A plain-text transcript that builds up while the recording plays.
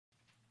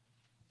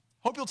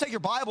Hope you'll take your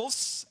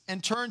Bibles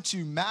and turn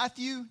to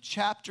Matthew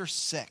chapter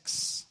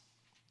 6.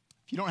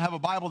 If you don't have a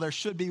Bible, there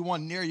should be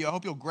one near you. I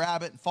hope you'll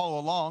grab it and follow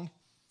along.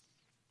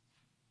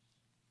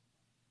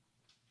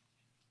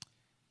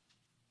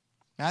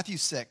 Matthew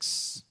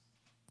 6.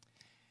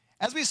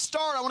 As we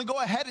start, I want to go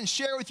ahead and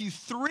share with you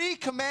 3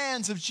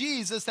 commands of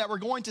Jesus that we're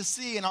going to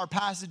see in our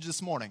passage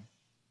this morning.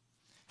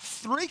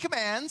 3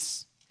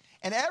 commands,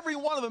 and every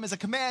one of them is a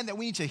command that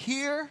we need to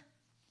hear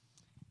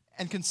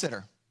and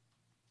consider.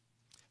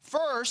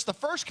 First, the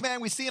first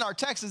command we see in our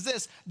text is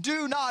this: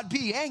 do not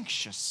be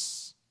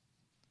anxious.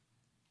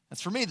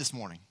 That's for me this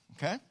morning,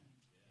 okay?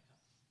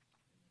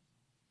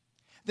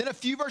 Then a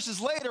few verses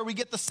later, we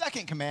get the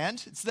second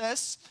command. It's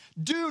this: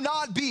 do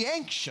not be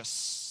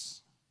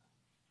anxious.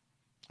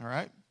 All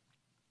right?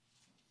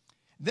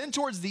 Then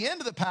towards the end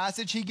of the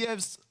passage, he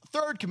gives a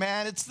third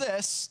command. It's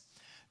this: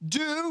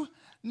 do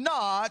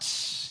not,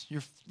 you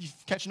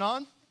catching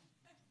on?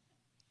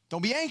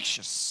 Don't be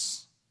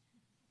anxious.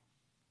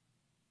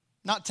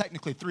 Not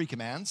technically 3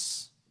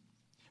 commands,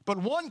 but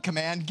one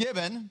command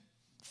given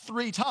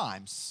 3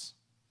 times,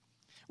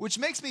 which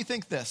makes me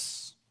think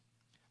this.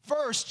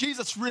 First,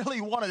 Jesus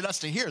really wanted us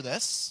to hear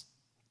this.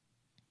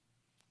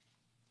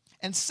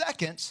 And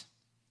second,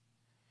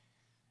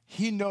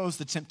 he knows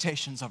the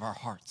temptations of our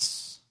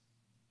hearts.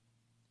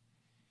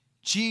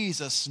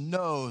 Jesus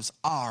knows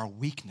our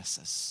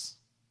weaknesses.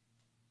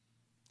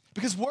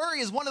 Because worry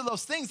is one of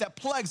those things that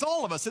plagues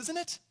all of us, isn't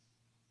it?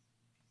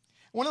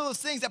 One of those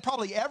things that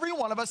probably every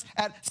one of us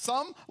at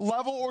some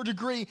level or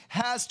degree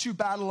has to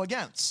battle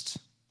against.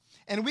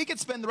 And we could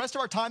spend the rest of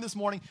our time this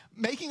morning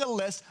making a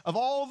list of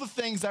all the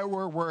things that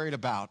we're worried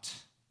about.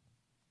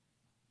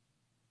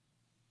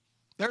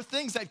 There are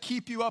things that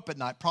keep you up at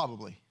night,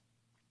 probably.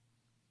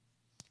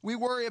 We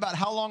worry about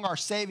how long our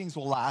savings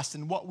will last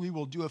and what we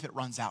will do if it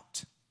runs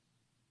out.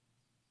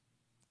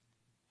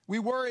 We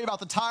worry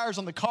about the tires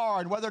on the car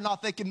and whether or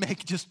not they can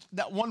make just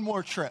that one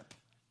more trip.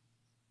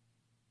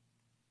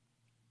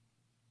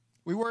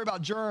 We worry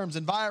about germs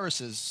and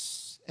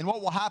viruses and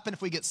what will happen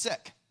if we get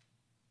sick,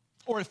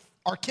 or if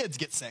our kids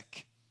get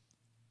sick,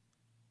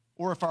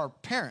 or if our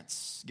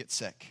parents get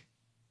sick.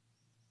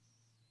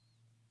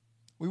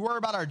 We worry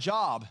about our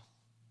job,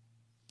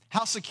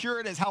 how secure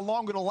it is, how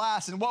long it'll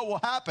last, and what will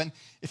happen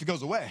if it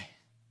goes away.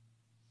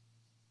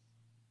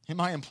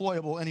 Am I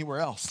employable anywhere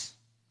else?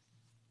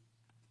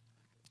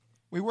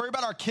 We worry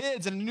about our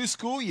kids in a new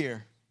school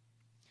year.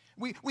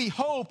 We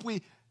hope,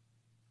 we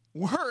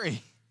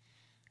worry.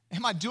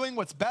 Am I doing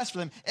what's best for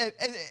them?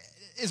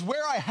 Is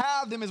where I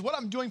have them, is what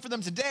I'm doing for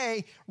them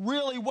today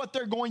really what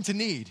they're going to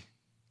need?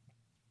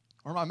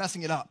 Or am I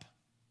messing it up?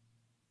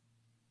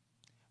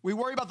 We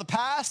worry about the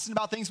past and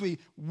about things we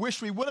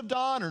wish we would have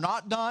done or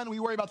not done. We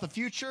worry about the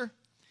future.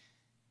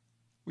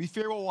 We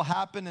fear what will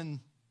happen in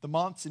the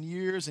months and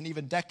years and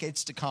even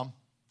decades to come.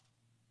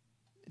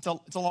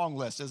 It's a long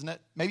list, isn't it?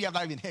 Maybe I've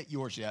not even hit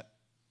yours yet.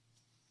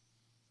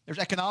 There's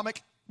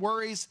economic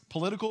worries,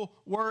 political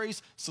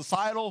worries,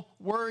 societal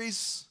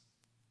worries.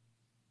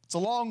 It's a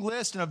long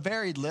list and a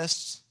varied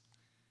list.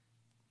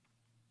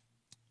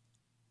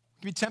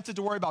 You can be tempted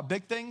to worry about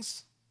big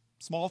things,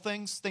 small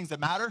things, things that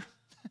matter,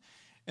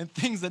 and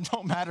things that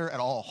don't matter at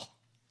all.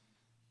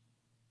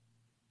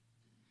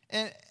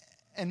 And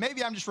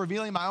maybe I'm just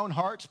revealing my own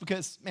heart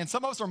because, man,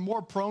 some of us are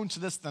more prone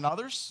to this than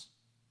others.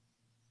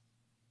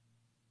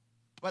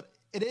 But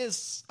it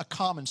is a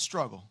common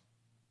struggle.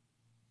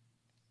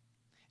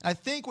 And I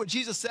think what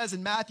Jesus says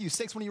in Matthew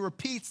 6, when he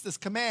repeats this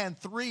command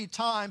 3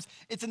 times,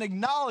 it's an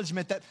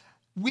acknowledgement that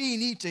we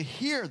need to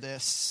hear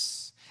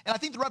this. And I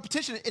think the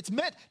repetition, it's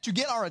meant to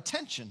get our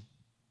attention.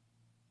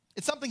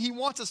 It's something he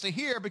wants us to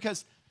hear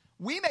because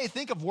we may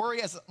think of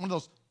worry as one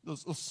of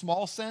those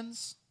small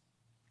sins.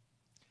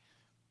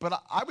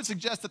 But I would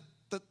suggest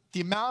that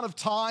the amount of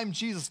time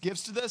Jesus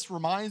gives to this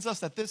reminds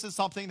us that this is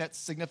something that's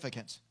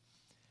significant.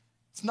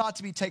 It's not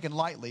to be taken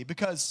lightly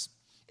because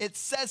it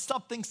says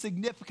something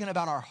significant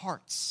about our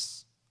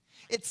hearts.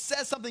 It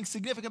says something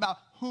significant about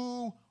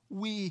who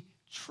we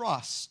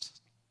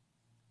trust.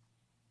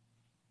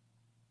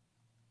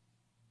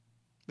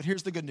 But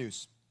here's the good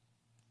news.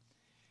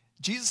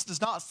 Jesus does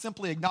not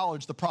simply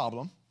acknowledge the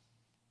problem.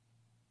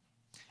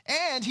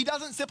 And he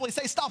doesn't simply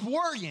say, stop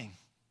worrying.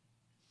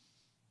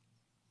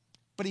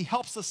 But he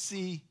helps us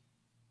see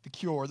the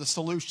cure, the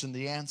solution,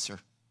 the answer.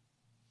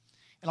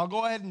 And I'll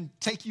go ahead and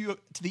take you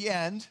to the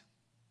end.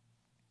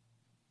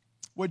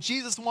 What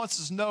Jesus wants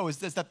us to know is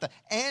this, that the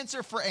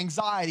answer for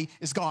anxiety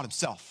is God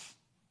himself.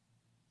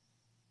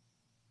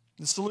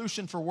 The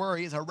solution for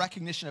worry is a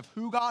recognition of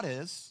who God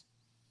is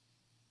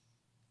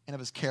and of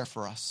his care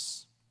for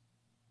us.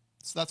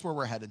 So that's where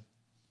we're headed.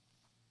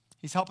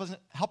 He's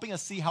helping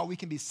us see how we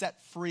can be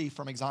set free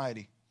from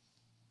anxiety.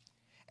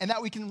 And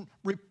that we can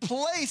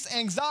replace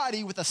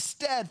anxiety with a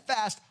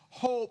steadfast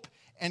hope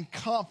and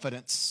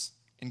confidence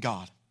in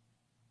God.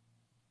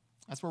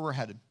 That's where we're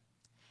headed.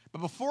 But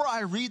before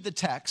I read the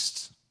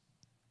text,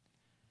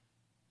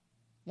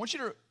 I want you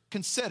to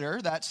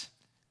consider that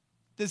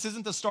this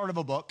isn't the start of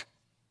a book.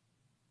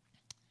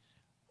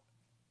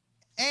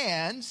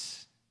 And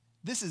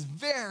this is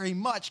very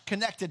much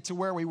connected to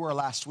where we were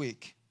last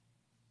week.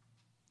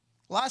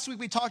 Last week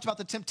we talked about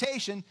the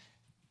temptation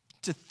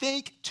to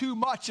think too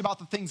much about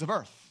the things of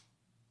earth.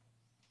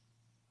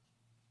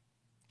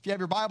 If you have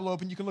your Bible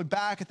open, you can look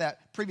back at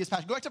that previous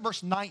passage. Go back to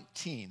verse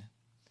 19.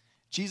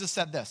 Jesus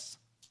said this,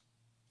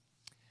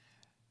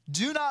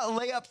 "Do not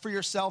lay up for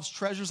yourselves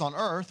treasures on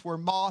earth where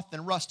moth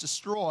and rust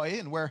destroy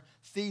and where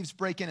thieves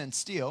break in and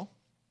steal.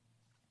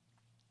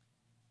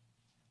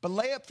 But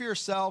lay up for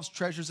yourselves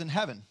treasures in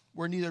heaven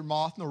where neither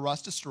moth nor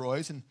rust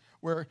destroys and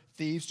where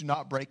thieves do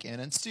not break in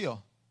and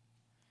steal.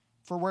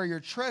 For where your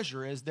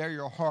treasure is, there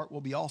your heart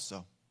will be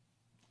also."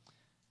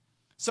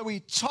 So we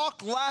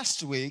talked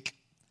last week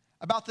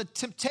about the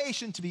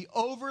temptation to be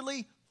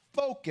overly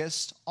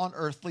focused on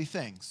earthly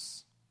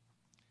things.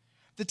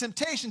 The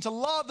temptation to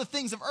love the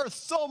things of earth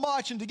so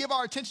much and to give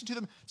our attention to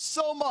them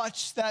so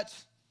much that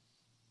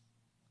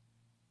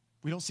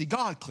we don't see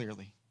God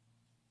clearly.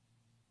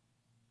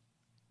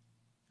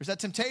 There's that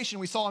temptation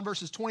we saw in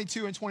verses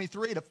 22 and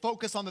 23 to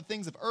focus on the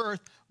things of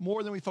earth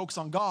more than we focus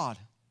on God.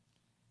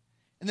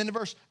 And then in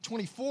verse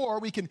 24,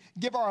 we can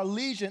give our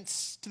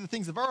allegiance to the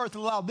things of earth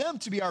and allow them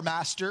to be our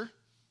master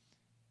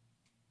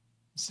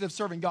instead of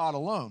serving God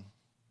alone.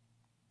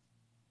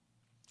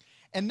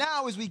 And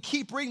now as we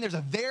keep reading, there's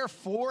a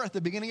therefore at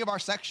the beginning of our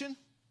section.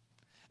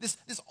 This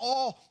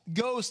all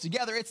goes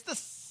together.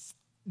 It's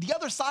the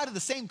other side of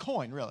the same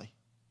coin, really.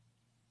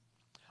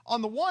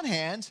 On the one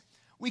hand,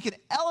 we can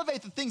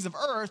elevate the things of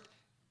earth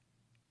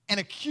and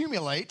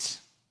accumulate.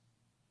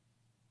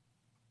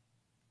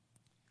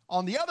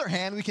 On the other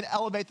hand, we can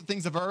elevate the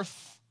things of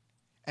earth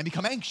and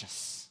become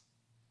anxious.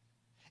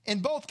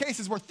 In both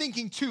cases, we're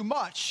thinking too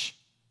much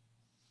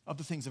of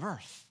the things of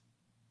earth.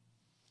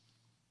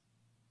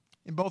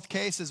 In both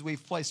cases,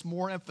 we've placed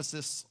more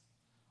emphasis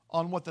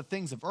on what the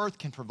things of earth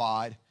can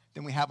provide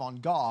than we have on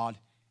God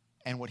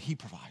and what he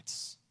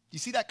provides. Do you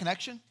see that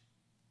connection?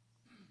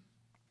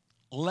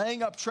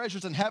 Laying up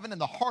treasures in heaven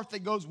and the heart that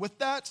goes with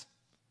that,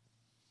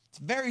 it's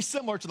very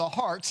similar to the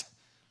heart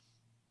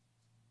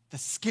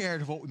that's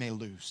scared of what we may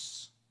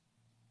lose.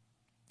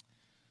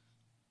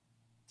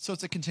 So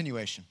it's a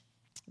continuation.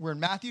 We're in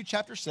Matthew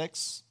chapter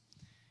 6,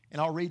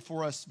 and I'll read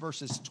for us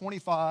verses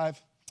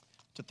 25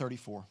 to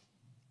 34.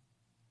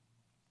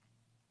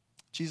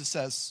 Jesus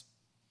says,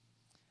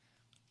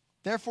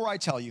 "Therefore I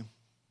tell you,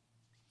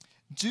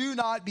 do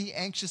not be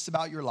anxious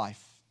about your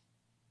life,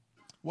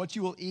 what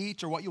you will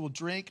eat or what you will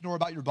drink, nor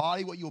about your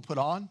body, what you will put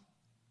on.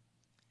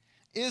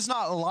 Is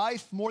not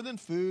life more than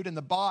food and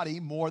the body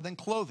more than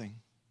clothing?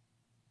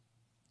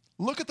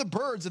 Look at the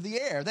birds of the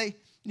air. They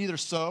neither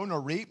sow nor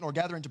reap nor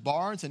gather into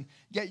barns, and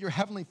yet your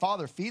heavenly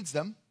Father feeds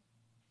them.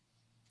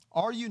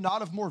 Are you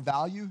not of more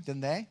value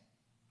than they?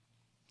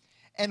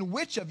 And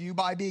which of you,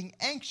 by being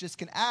anxious,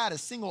 can add a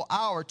single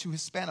hour to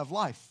his span of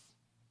life?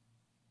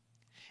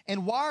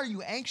 And why are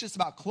you anxious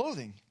about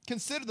clothing?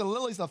 Consider the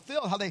lilies of the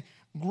field, how they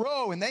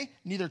grow, and they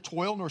neither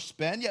toil nor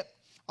spin. Yet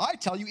I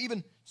tell you,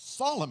 even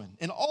Solomon,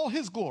 in all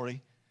his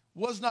glory,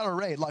 was not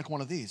arrayed like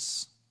one of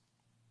these.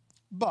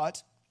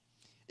 But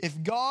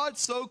if God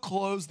so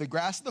clothes the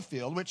grass of the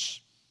field,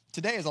 which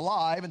today is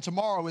alive and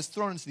tomorrow is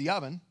thrown into the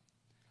oven,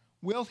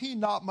 will he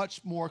not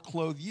much more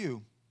clothe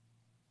you,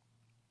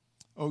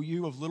 O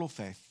you of little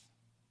faith?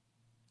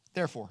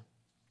 Therefore,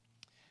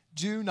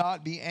 do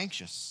not be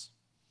anxious,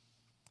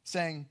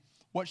 saying,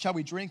 what shall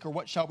we drink or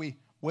what shall we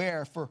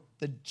wear? For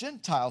the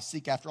Gentiles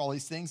seek after all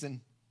these things,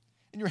 and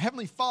your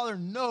heavenly Father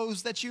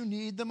knows that you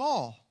need them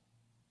all.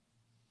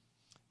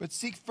 But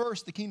seek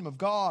first the kingdom of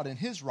God and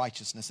his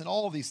righteousness, and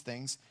all these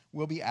things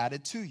will be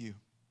added to you.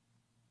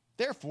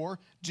 Therefore,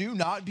 do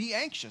not be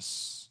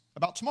anxious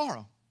about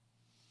tomorrow,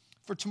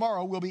 for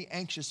tomorrow will be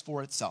anxious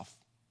for itself.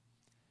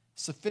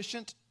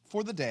 Sufficient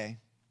for the day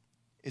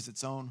is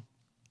its own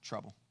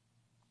trouble.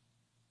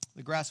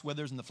 The grass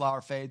withers and the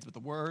flower fades, but the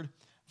word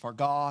of our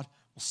God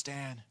will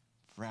stand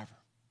forever.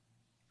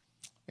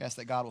 We ask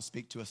that God will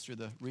speak to us through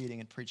the reading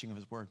and preaching of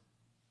his word.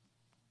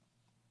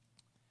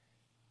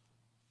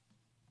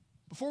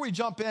 Before we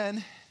jump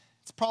in,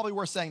 it's probably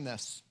worth saying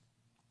this,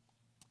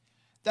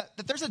 that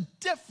there's a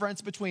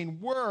difference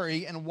between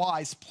worry and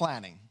wise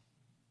planning.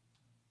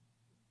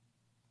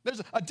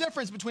 There's a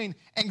difference between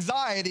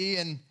anxiety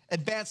and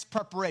advanced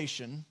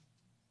preparation.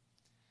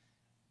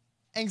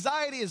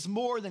 Anxiety is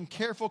more than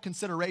careful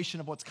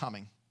consideration of what's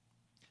coming.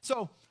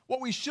 So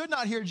what we should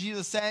not hear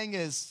Jesus saying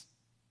is,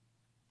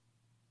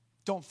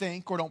 don't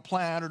think or don't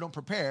plan or don't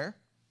prepare.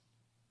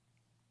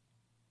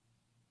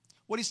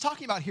 What he's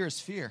talking about here is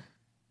fear.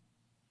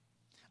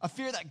 A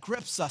fear that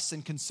grips us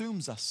and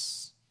consumes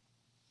us.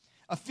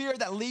 A fear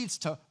that leads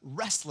to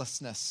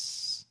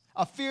restlessness.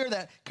 A fear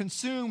that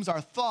consumes our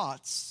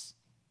thoughts.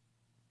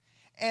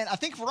 And I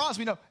think for us,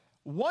 we know,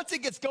 once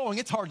it gets going,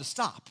 it's hard to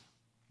stop.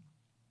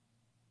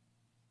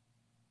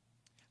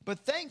 But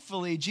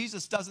thankfully,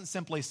 Jesus doesn't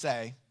simply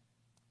say,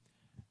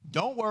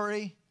 don't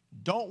worry,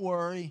 don't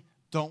worry,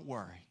 don't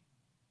worry.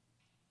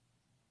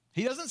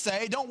 He doesn't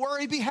say, don't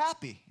worry, be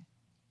happy.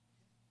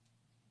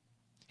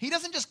 He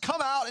doesn't just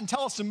come out and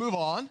tell us to move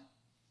on.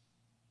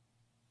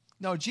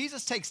 No,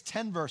 Jesus takes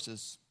 10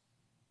 verses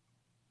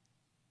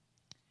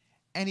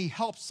and he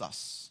helps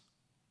us.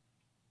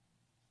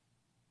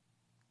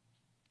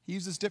 He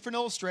uses different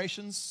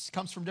illustrations,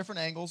 comes from different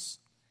angles.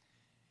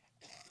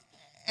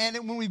 And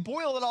when we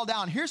boil it all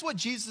down, here's what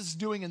Jesus is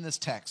doing in this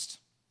text.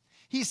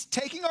 He's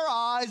taking our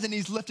eyes and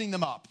he's lifting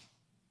them up.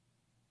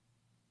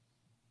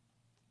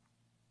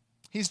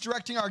 He's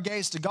directing our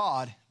gaze to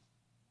God.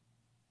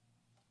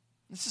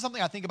 This is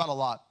something I think about a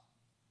lot.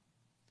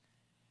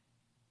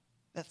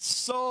 That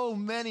so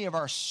many of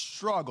our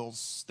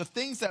struggles, the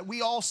things that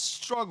we all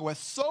struggle with,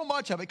 so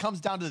much of it comes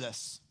down to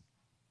this: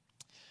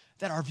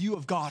 that our view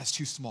of God is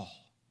too small.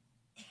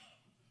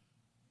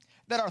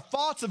 That our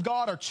thoughts of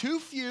God are too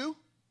few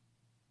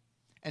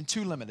and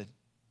too limited.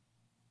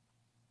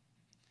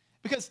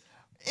 Because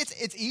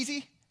it's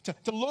easy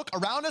to look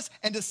around us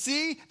and to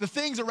see the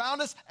things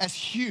around us as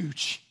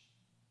huge.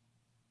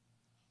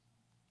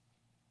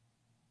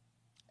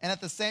 And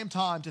at the same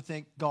time to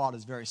think God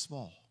is very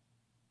small.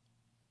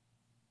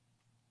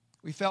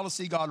 We fail to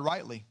see God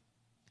rightly.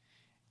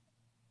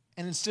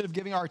 And instead of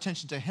giving our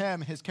attention to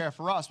him and his care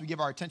for us, we give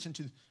our attention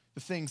to the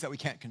things that we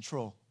can't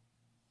control.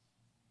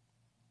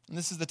 And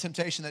this is the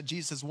temptation that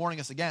Jesus is warning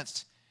us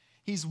against.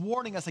 He's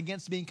warning us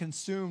against being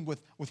consumed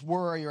with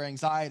worry or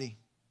anxiety.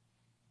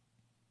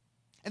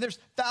 And there's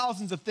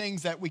thousands of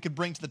things that we could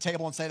bring to the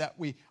table and say that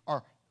we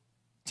are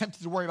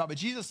tempted to worry about. But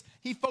Jesus,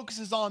 he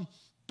focuses on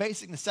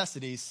basic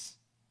necessities.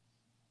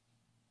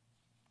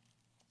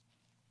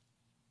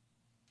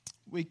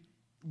 We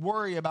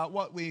worry about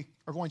what we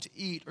are going to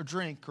eat or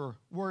drink, or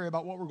worry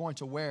about what we're going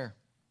to wear.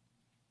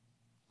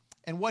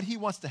 And what he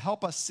wants to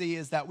help us see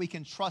is that we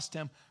can trust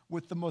him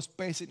with the most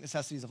basic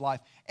necessities of life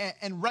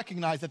and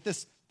recognize that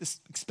this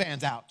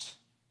expands out.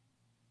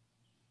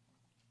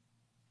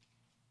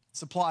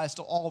 This applies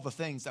to all the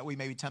things that we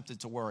may be tempted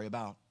to worry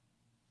about.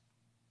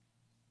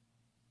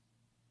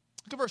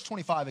 Look at verse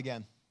 25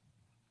 again.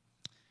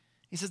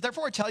 He says,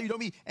 "Therefore I tell you, don't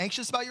be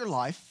anxious about your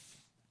life,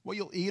 what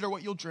you'll eat or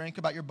what you'll drink,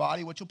 about your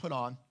body, what you'll put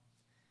on.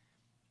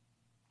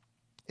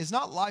 Is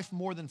not life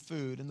more than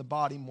food, and the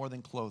body more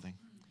than clothing?"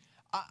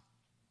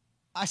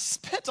 I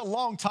spent a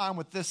long time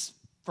with this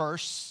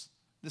verse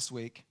this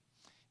week.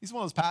 This is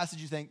one of those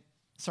passages you think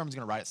the sermon's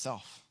going to write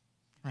itself,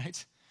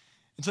 right?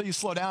 Until you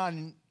slow down,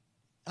 and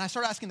I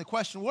start asking the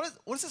question, what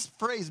does this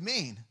phrase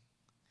mean?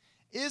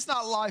 Is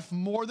not life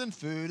more than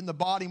food, and the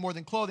body more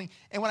than clothing?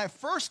 And when I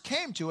first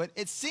came to it,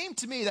 it seemed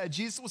to me that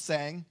Jesus was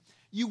saying,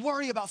 you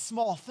worry about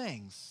small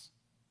things.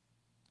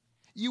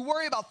 You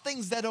worry about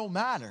things that don't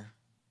matter.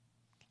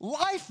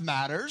 Life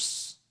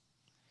matters,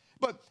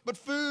 but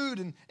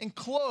food and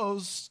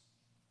clothes,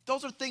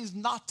 those are things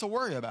not to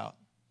worry about.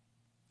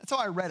 That's how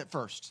I read it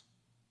first.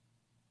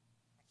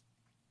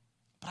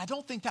 But I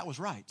don't think that was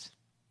right.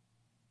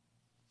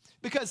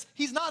 Because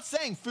he's not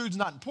saying food's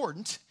not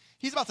important.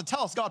 He's about to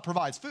tell us God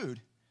provides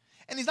food.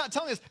 And he's not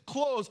telling us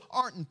clothes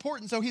aren't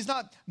important, so he's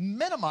not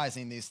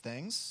minimizing these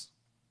things.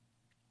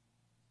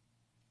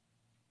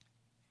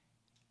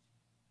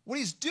 What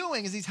he's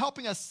doing is he's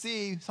helping us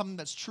see something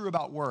that's true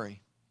about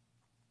worry.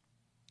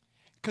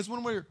 Because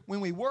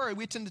when we worry,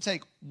 we tend to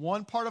take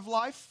one part of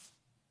life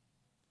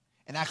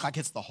and act like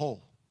it's the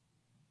whole.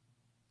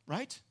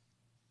 Right?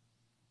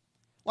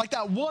 Like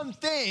that one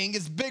thing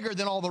is bigger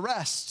than all the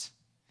rest.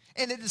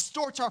 And it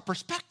distorts our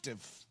perspective.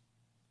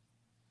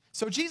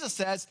 So Jesus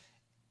says,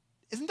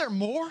 isn't there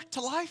more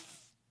to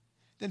life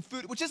than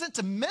food? Which isn't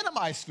to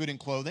minimize food and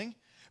clothing,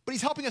 but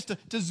he's helping us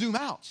to zoom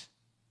out.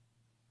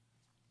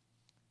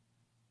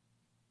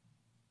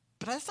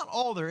 But that's not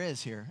all there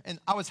is here. And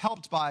I was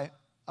helped by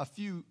a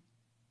few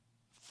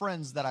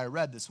friends that I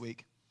read this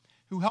week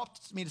who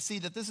helped me to see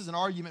that this is an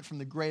argument from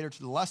the greater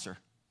to the lesser.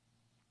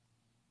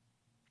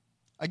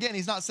 Again,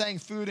 he's not saying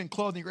food and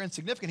clothing are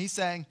insignificant. He's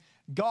saying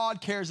God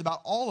cares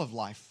about all of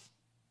life.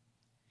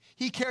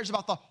 He cares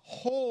about the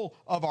whole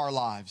of our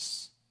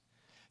lives.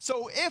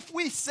 So if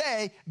we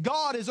say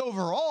God is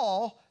over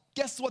all,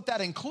 guess what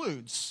that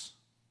includes?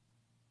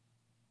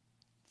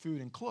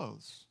 Food and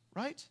clothes,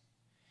 right?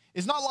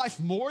 Is not life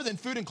more than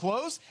food and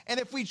clothes? And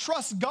if we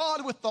trust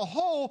God with the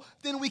whole,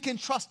 then we can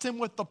trust him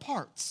with the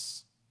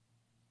parts.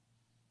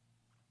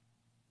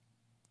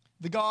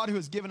 The God who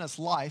has given us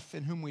life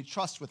and whom we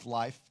trust with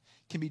life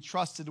can be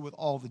trusted with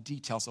all the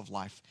details of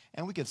life.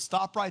 And we could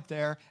stop right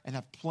there and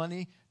have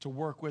plenty to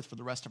work with for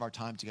the rest of our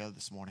time together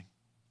this morning.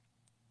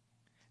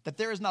 That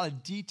there is not a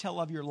detail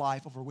of your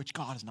life over which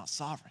God is not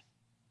sovereign.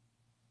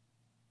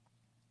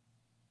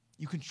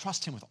 You can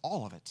trust him with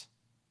all of it.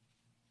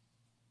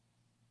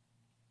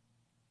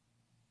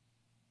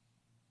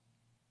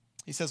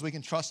 He says we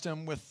can trust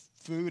him with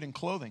food and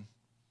clothing.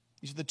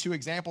 These are the two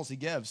examples he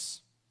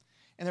gives.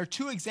 And they're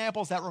two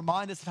examples that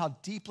remind us of how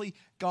deeply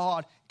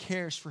God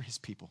cares for his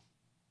people.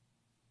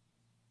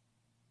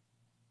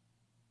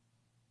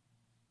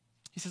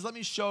 He says, let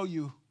me show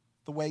you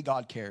the way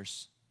God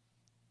cares.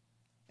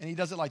 And he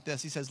does it like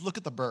this. He says, look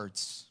at the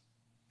birds.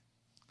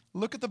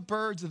 Look at the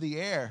birds of the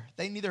air.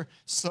 They neither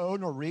sow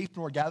nor reap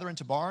nor gather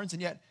into barns,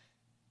 and yet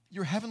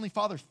your heavenly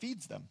Father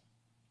feeds them.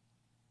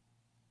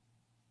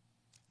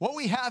 What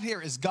we have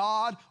here is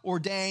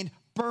God-ordained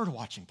bird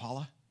watching,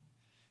 Paula.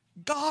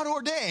 God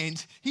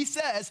ordained. He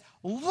says,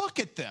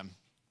 look at them,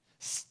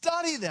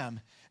 study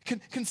them,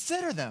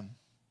 consider them.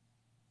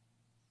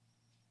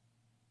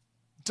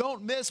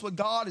 Don't miss what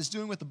God is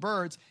doing with the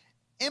birds.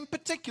 In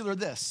particular,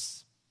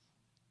 this,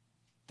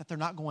 that they're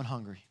not going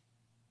hungry.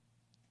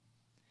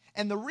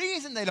 And the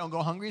reason they don't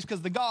go hungry is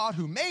because the God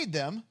who made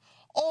them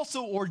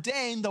also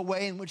ordained the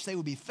way in which they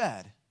would be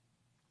fed.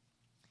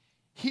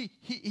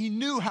 He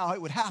knew how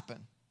it would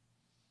happen.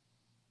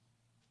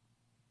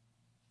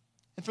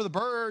 And for the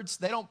birds,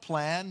 they don't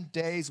plan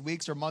days,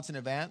 weeks, or months in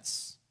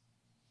advance.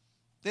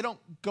 They don't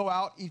go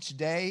out each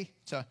day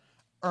to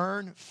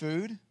earn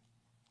food.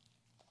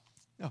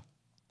 No.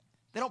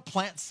 They don't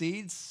plant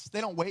seeds.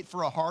 They don't wait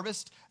for a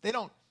harvest. They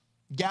don't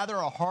gather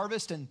a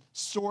harvest and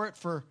store it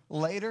for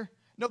later.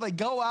 No, they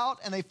go out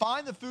and they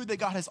find the food that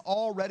God has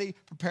already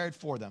prepared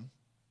for them.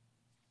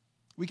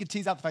 We could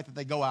tease out the fact that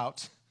they go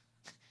out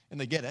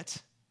and they get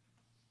it.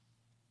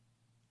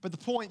 But the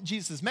point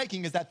Jesus is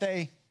making is that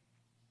they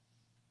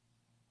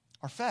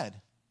are fed.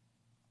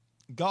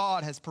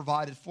 God has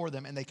provided for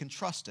them and they can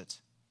trust it.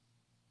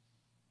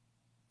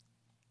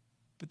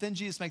 But then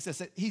Jesus makes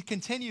this, he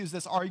continues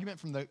this argument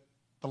from the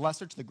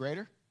lesser to the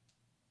greater.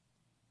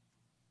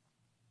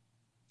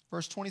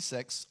 Verse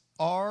 26,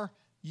 are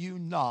you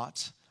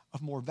not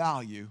of more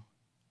value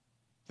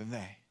than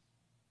they?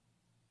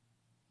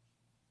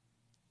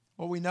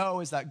 What we know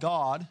is that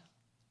God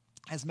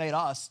has made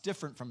us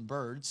different from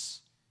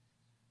birds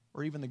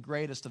or even the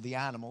greatest of the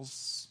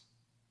animals.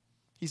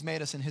 He's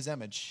made us in his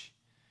image.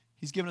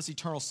 He's given us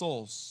eternal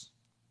souls.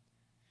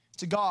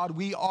 To God,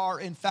 we are,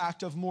 in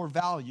fact, of more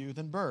value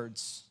than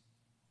birds.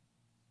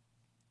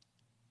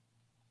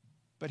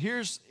 But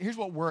here's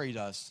what worry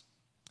does.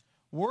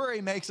 Worry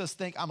makes us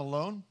think, I'm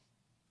alone,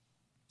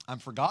 I'm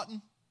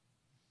forgotten,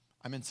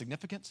 I'm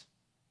insignificant.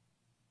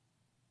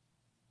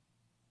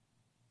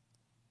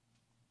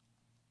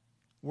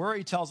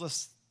 Worry tells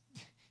us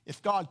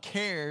if God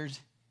cared,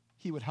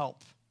 he would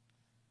help.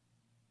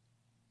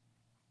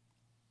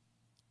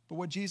 But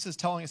what Jesus is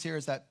telling us here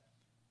is that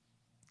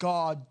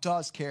God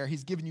does care.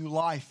 He's given you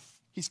life.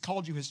 He's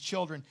called you his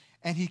children,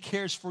 and he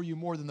cares for you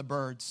more than the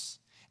birds.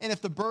 And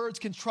if the birds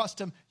can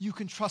trust him, you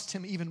can trust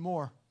him even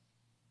more.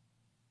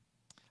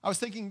 I was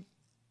thinking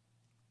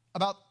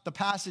about the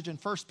passage in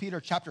 1 Peter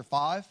chapter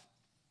 5.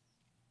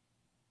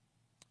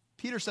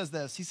 Peter says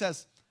this. He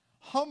says,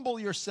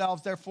 humble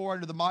yourselves, therefore,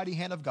 under the mighty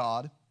hand of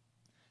God,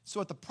 so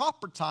at the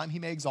proper time he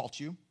may exalt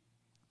you,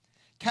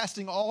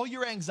 casting all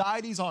your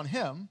anxieties on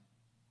him.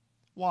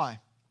 Why?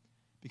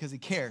 Because he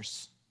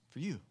cares for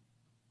you.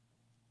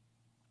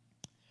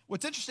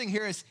 What's interesting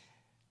here is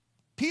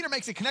Peter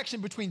makes a connection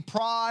between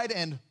pride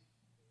and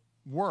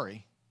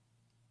worry.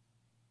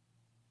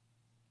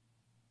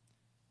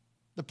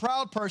 The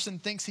proud person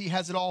thinks he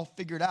has it all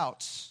figured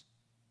out.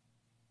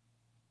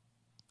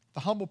 The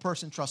humble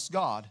person trusts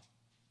God.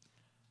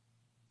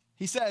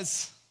 He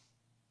says,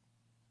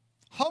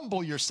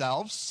 humble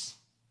yourselves.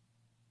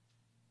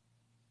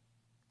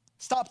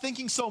 Stop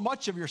thinking so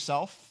much of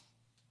yourself.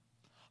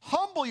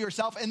 Humble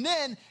yourself and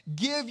then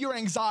give your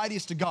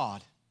anxieties to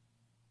God.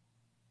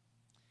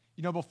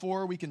 You know,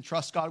 before we can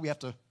trust God, we have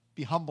to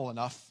be humble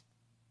enough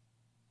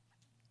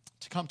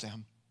to come to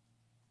him.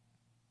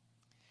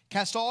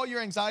 Cast all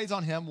your anxieties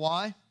on him.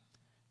 Why?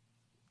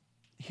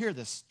 Hear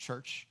this,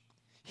 church.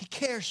 He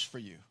cares for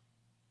you.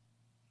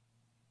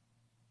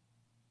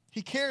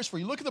 He cares for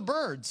you. Look at the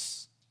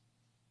birds.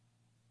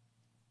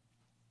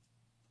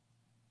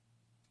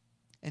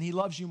 And he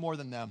loves you more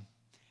than them.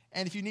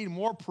 And if you need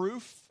more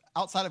proof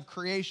outside of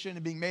creation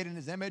and being made in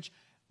his image,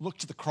 look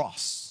to the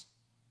cross.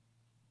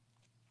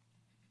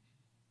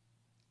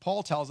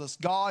 Paul tells us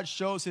God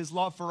shows his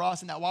love for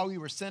us and that while we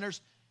were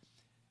sinners,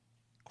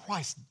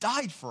 Christ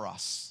died for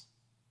us.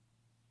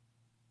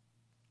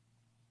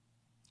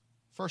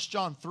 1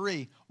 John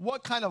 3,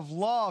 what kind of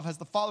love has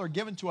the Father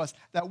given to us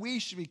that we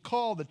should be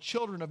called the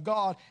children of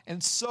God?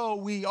 And so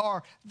we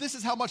are. This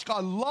is how much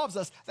God loves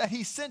us, that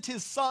he sent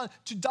his Son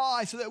to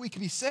die so that we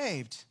could be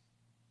saved.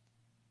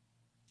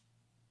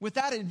 With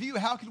that in view,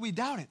 how could we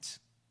doubt it?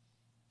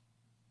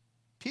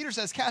 Peter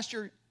says, cast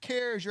your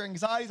cares, your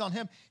anxieties on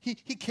him. He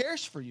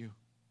cares for you.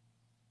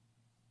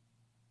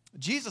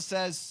 Jesus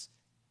says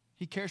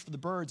he cares for the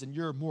birds and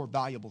you're more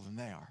valuable than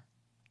they are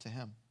to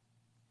him.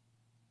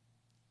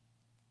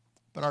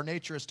 But our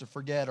nature is to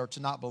forget or to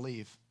not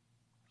believe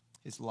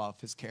his love,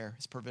 his care,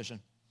 his provision.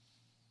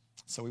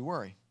 So we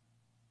worry.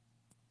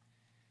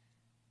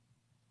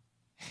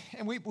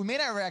 And we may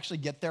never actually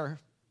get there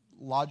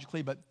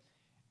logically, but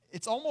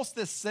it's almost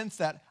this sense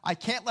that I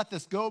can't let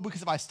this go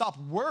because if I stop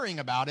worrying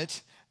about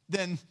it,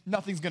 then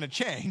nothing's going to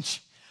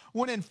change.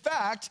 When in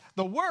fact,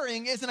 the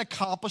worrying isn't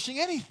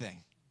accomplishing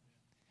anything.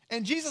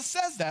 And Jesus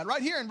says that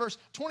right here in verse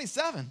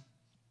 27.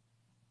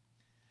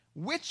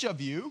 Which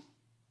of you,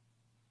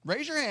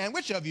 raise your hand,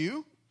 which of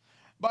you,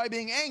 by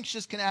being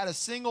anxious, can add a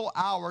single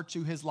hour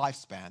to his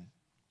lifespan?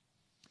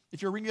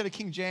 If you're reading out of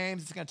King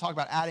James, it's going to talk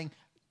about adding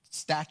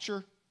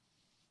stature.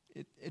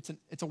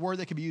 It's a word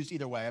that can be used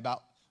either way,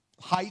 about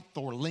height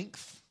or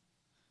length.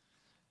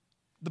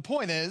 The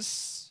point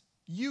is,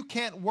 you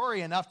can't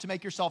worry enough to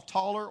make yourself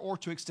taller or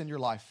to extend your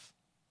life.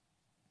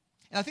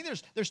 And I think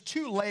there's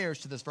two layers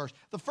to this verse.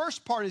 The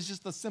first part is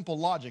just the simple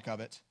logic of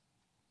it,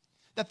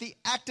 that the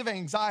act of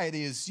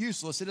anxiety is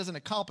useless. It doesn't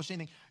accomplish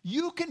anything.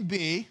 You can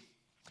be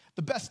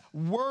the best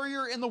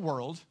worrier in the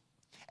world,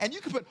 and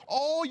you can put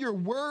all your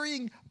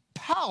worrying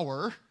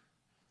power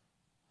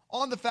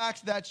on the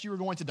fact that you are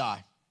going to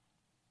die.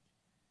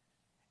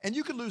 And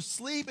you can lose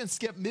sleep and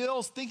skip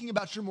meals thinking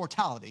about your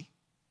mortality.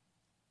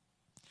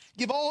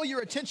 Give all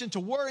your attention to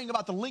worrying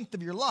about the length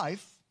of your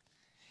life,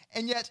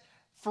 and yet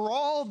for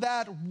all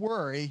that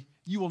worry,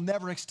 you will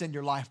never extend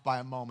your life by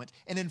a moment.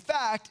 And in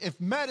fact, if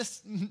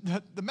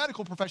the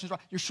medical profession is right,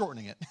 you're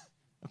shortening it,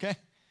 okay?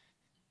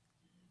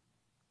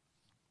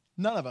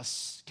 None of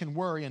us can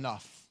worry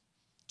enough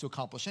to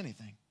accomplish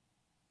anything.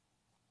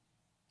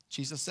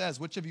 Jesus says,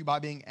 which of you by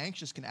being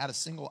anxious can add a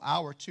single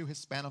hour to his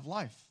span of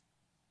life?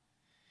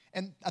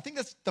 And I think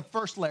that's the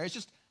first layer. It's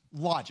just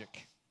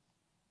logic.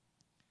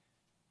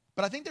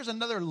 But I think there's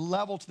another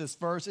level to this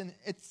verse, and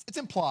it's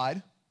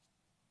implied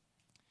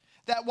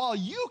that while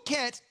you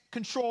can't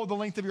control the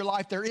length of your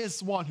life, there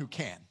is one who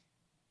can.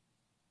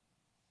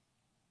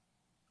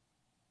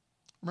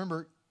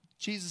 Remember,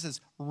 Jesus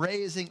is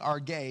raising our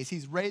gaze.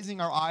 He's raising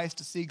our eyes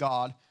to see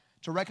God,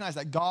 to recognize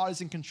that God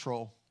is in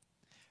control.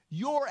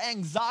 Your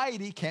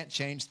anxiety can't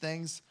change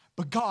things,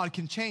 but God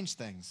can change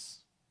things.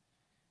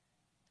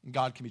 And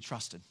God can be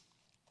trusted.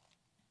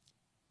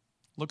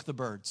 Look at the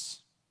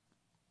birds.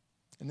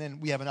 And then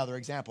we have another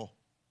example.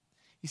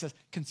 He says,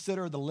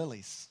 consider the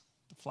lilies,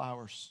 the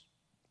flowers.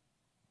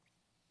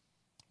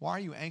 Why are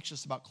you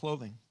anxious about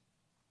clothing?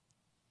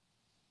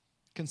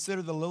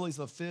 Consider the lilies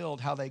of the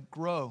field, how they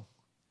grow.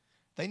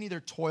 They neither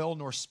toil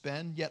nor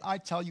spin, yet I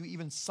tell you,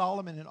 even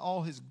Solomon in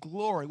all his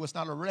glory was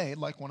not arrayed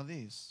like one of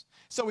these.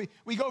 So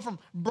we go from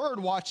bird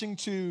watching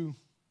to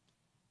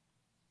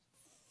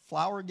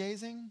flower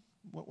gazing.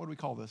 What do we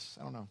call this?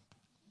 I don't know.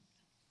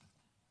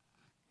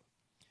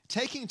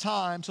 Taking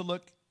time to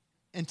look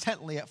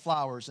intently at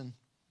flowers. And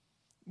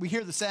we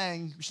hear the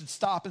saying, we should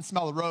stop and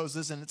smell the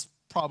roses, and it's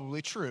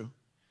probably true.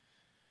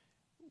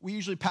 We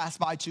usually pass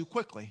by too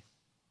quickly.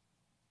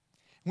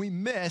 We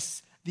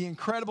miss the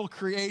incredible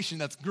creation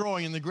that's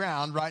growing in the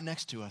ground right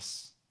next to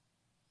us.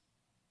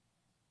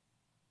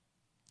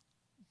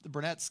 The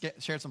Burnett's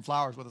shared some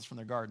flowers with us from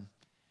their garden.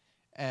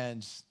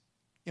 And,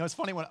 it's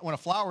funny, when a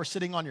flower is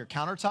sitting on your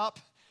countertop,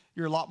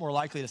 you're a lot more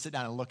likely to sit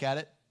down and look at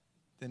it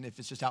than if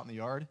it's just out in the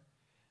yard.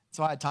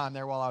 So I had time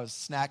there while I was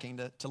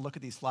snacking to look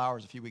at these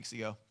flowers a few weeks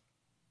ago.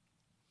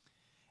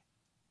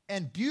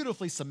 And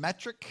beautifully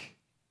symmetric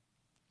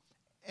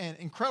and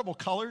incredible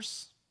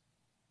colors.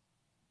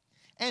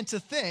 And to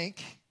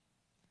think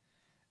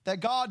that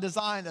God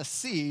designed a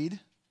seed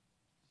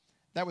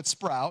that would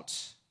sprout,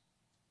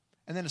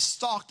 and then a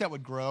stalk that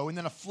would grow, and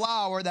then a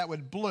flower that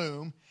would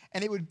bloom,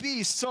 and it would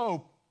be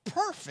so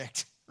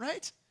perfect,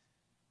 right?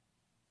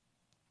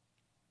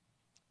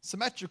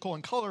 Symmetrical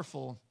and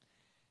colorful,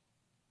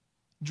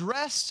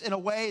 dressed in a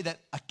way that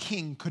a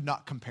king could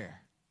not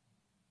compare.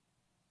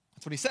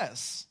 That's what he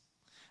says.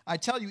 I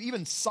tell you,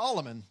 even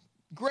Solomon,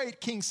 great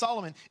King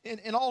Solomon,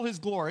 in all his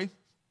glory,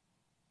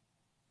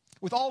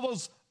 with all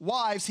those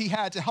wives he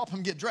had to help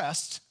him get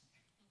dressed,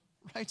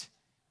 right?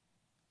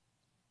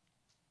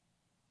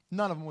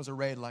 None of them was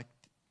arrayed like,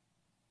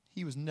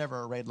 he was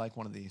never arrayed like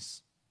one of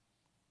these.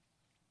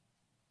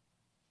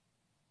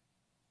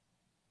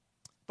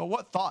 But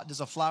what thought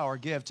does a flower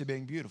give to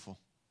being beautiful?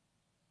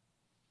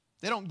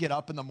 They don't get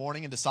up in the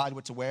morning and decide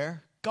what to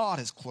wear. God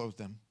has clothed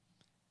them.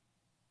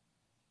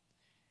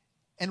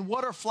 And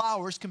what are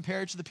flowers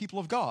compared to the people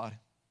of God?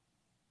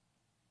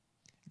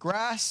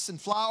 Grass and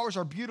flowers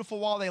are beautiful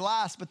while they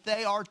last, but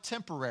they are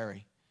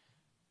temporary.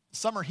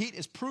 Summer heat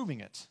is proving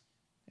it,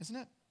 isn't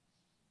it?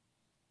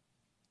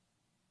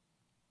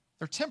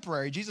 They're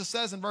temporary. Jesus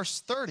says in verse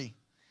 30,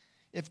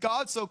 if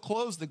God so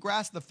clothes the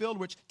grass of the field,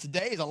 which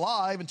today is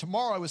alive and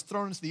tomorrow is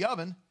thrown into the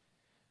oven,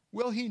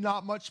 will he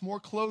not much more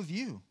clothe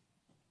you?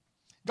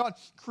 God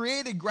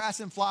created grass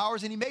and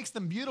flowers, and he makes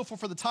them beautiful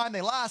for the time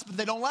they last, but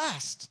they don't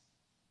last.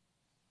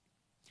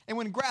 And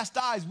when grass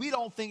dies, we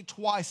don't think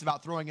twice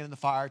about throwing it in the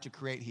fire to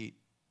create heat.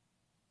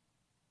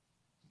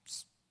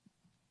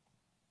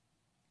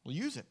 We'll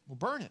use it. We'll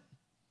burn it.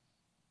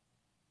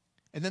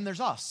 And then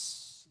there's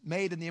us,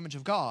 made in the image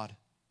of God,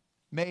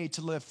 made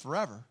to live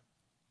forever.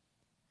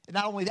 And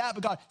not only that,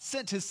 but God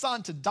sent his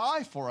son to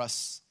die for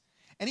us.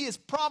 And he has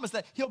promised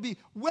that he'll be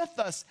with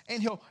us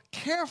and he'll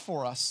care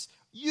for us.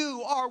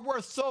 You are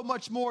worth so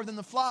much more than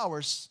the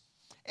flowers.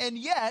 And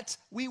yet,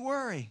 we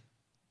worry.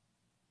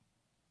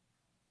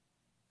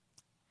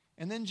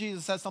 And then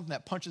Jesus says something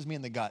that punches me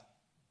in the gut.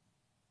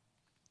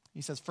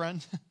 He says,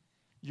 friend,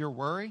 your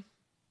worry,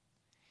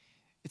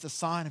 it's a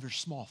sign of your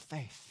small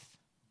faith.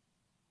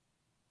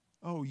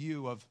 Oh,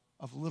 you of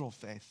little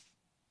faith.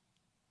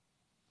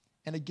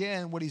 And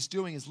again, what he's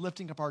doing is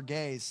lifting up our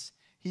gaze.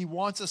 He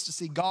wants us to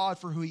see God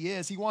for who he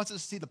is. He wants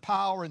us to see the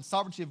power and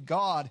sovereignty of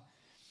God.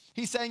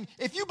 He's saying,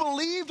 if you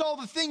believed all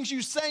the things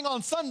you sang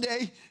on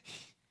Sunday,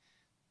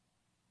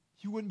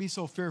 you wouldn't be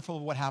so fearful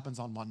of what happens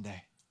on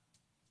Monday.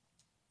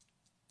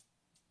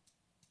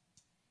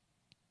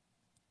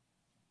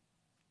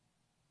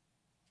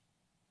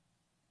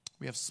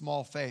 We have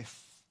small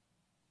faith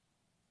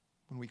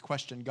when we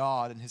question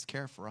God and his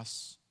care for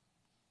us.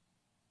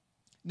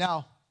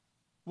 Now,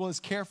 will his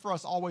care for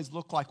us always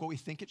look like what we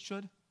think it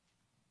should?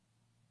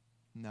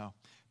 No.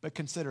 But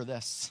consider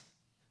this,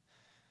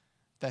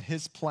 that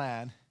his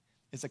plan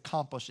is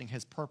accomplishing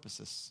his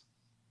purposes.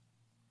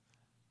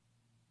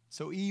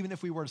 So even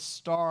if we were to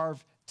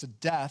starve to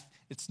death,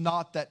 it's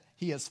not that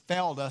he has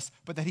failed us,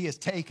 but that he has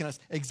taken us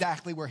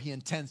exactly where he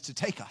intends to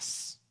take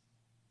us.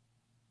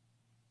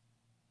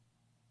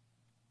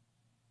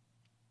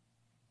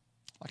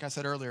 Like I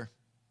said earlier,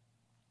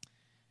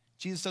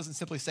 Jesus doesn't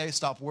simply say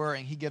stop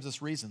worrying. He gives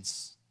us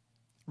reasons.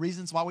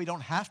 Reasons why we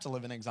don't have to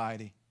live in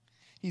anxiety.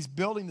 He's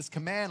building this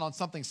command on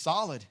something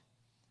solid.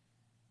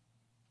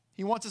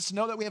 He wants us to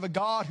know that we have a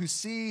God who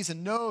sees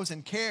and knows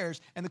and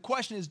cares. And the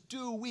question is,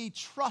 do we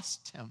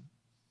trust him?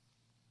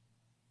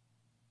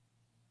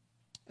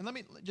 And let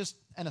me just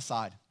an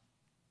aside.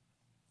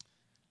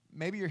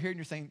 Maybe you're here and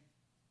you're saying,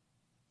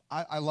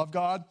 I love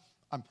God.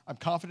 I'm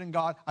confident in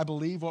God. I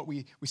believe what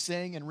we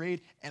sing and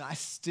read, and I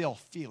still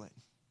feel it.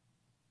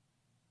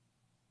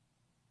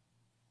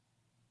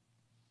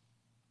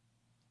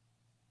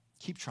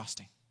 Keep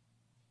trusting.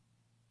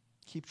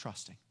 Keep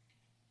trusting.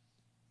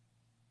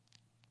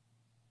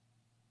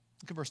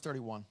 Look at verse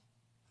 31.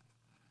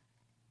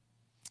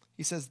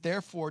 He says,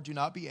 therefore, do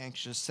not be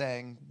anxious,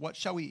 saying, what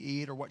shall we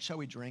eat, or what shall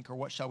we drink, or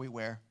what shall we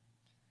wear?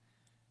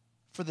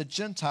 For the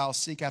Gentiles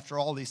seek after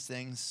all these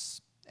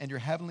things, and your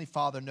heavenly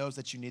Father knows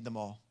that you need them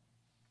all.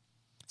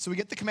 So we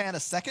get the command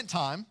a second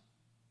time.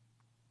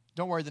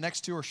 Don't worry, the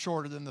next two are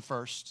shorter than the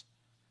first.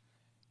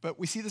 But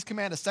we see this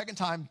command a second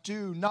time,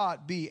 do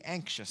not be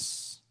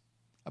anxious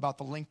about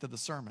the length of the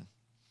sermon.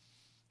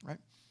 Right?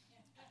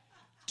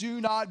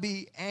 Do not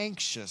be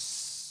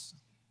anxious.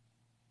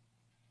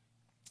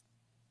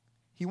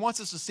 He wants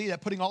us to see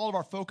that putting all of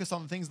our focus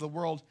on the things of the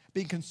world,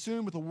 being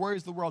consumed with the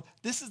worries of the world,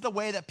 this is the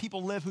way that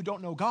people live who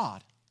don't know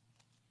God.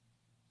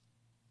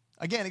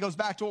 Again, it goes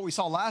back to what we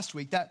saw last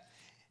week, that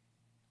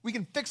we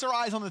can fix our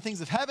eyes on the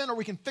things of heaven or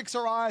we can fix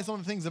our eyes on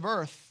the things of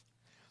earth.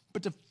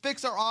 But to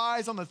fix our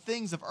eyes on the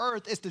things of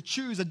earth is to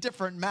choose a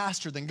different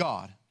master than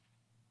God.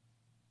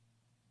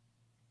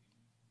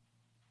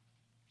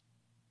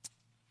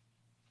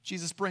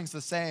 Jesus brings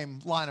the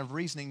same line of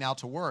reasoning now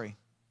to worry.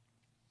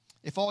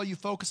 If all you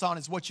focus on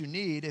is what you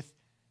need, if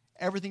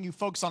everything you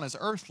focus on is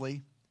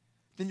earthly,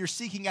 then you're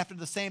seeking after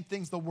the same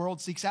things the world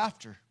seeks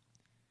after.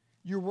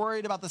 You're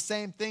worried about the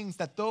same things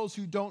that those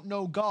who don't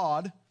know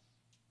God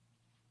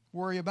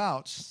worry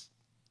about.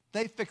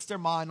 They fix their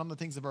mind on the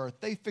things of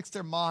earth. They fix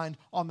their mind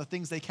on the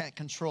things they can't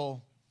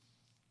control.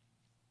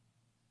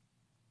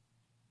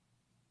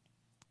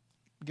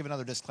 I'll give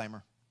another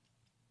disclaimer.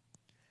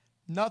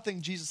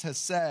 Nothing Jesus has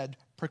said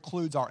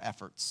precludes our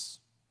efforts,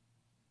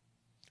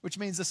 which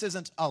means this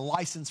isn't a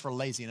license for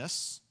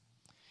laziness,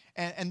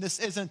 and this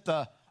isn't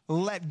the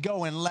let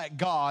go and let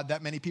God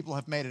that many people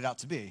have made it out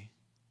to be.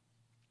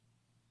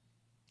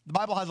 The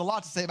Bible has a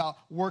lot to say about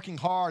working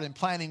hard and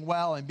planning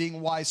well and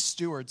being wise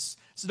stewards.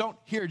 So don't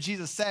hear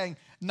Jesus saying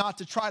not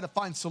to try to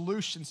find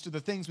solutions to the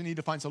things we need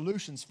to find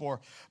solutions for.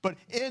 But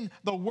in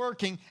the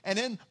working and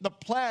in the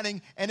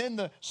planning and in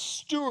the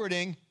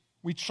stewarding,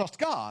 we trust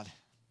God.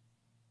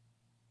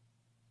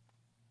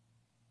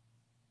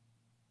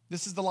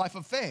 This is the life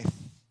of faith.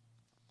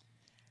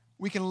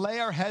 We can lay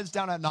our heads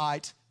down at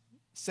night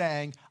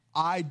saying,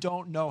 I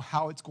don't know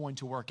how it's going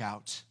to work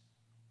out.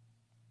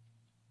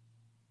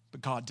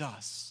 But God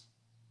does.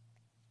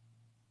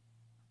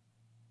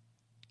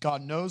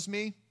 God knows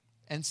me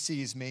and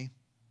sees me.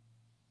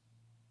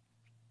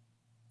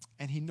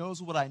 And he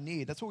knows what I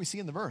need. That's what we see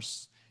in the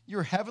verse.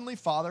 Your heavenly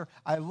Father,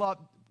 I love.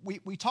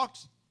 We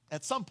talked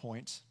at some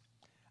point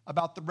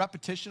about the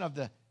repetition of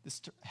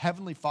this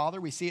heavenly Father.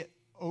 We see it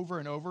over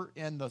and over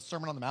in the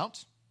Sermon on the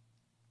Mount.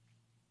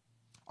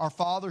 Our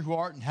Father who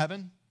art in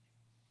heaven,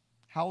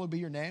 hallowed be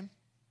your name.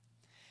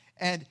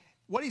 And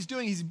what he's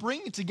doing, he's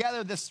bringing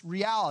together this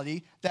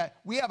reality that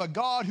we have a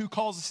God who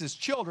calls us his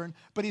children,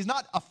 but he's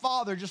not a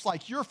father just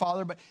like your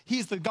father, but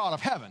he's the God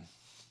of heaven.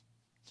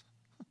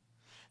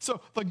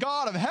 So the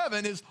God of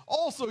heaven is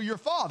also your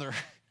father.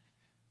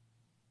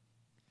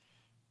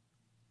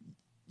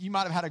 You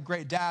might have had a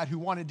great dad who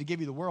wanted to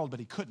give you the world, but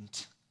he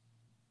couldn't.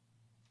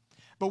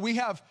 But we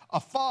have a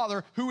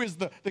Father who is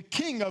the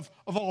King of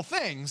all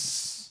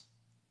things,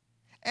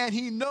 and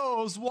he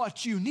knows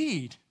what you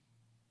need.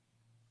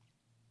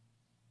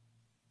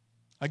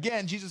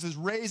 Again, Jesus is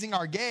raising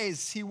our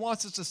gaze. He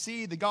wants us to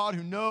see the God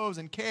who knows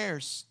and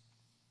cares.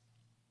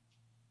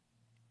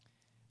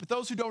 But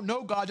those who don't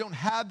know God don't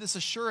have this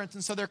assurance,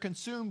 and so they're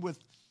consumed with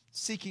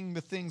seeking the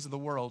things of the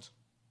world.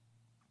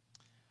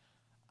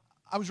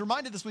 I was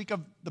reminded this week of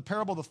the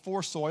parable of the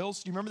four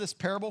soils. Do you remember this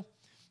parable?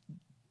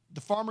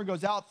 The farmer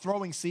goes out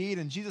throwing seed,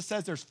 and Jesus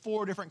says there's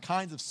 4 different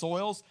kinds of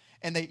soils,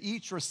 and they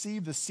each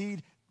receive the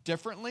seed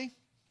differently.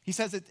 He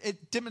says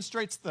it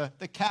demonstrates the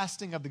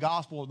casting of the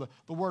gospel,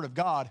 the word of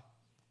God.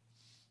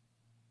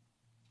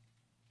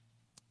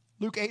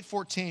 Luke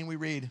 8:14, we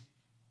read,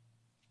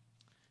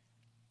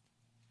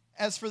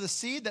 "As for the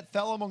seed that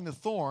fell among the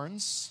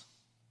thorns,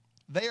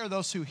 they are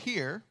those who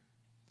hear,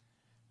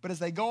 but as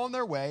they go on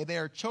their way, they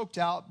are choked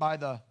out by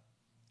the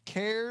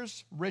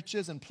cares,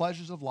 riches, and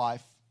pleasures of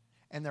life,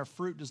 and their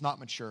fruit does not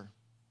mature."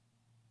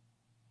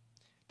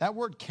 That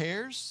word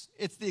cares,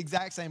 it's the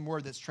exact same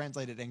word that's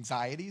translated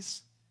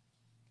anxieties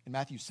in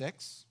Matthew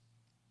 6.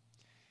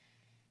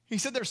 He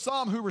said there's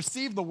some who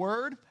receive the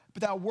word,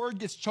 but that word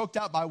gets choked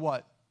out by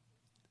what?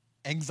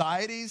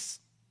 Anxieties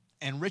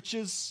and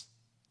riches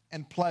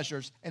and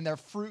pleasures, and their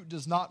fruit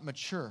does not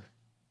mature.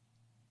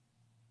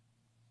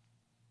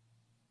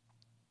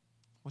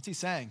 What's he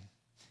saying?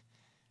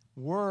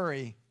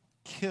 Worry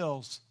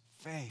kills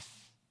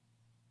faith.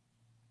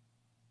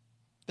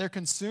 They're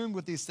consumed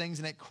with these things,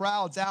 and it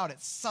crowds out,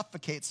 it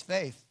suffocates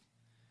faith.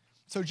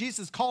 So Jesus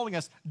is calling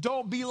us,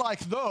 don't be like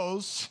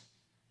those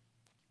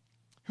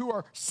who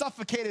are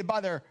suffocated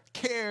by their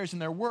cares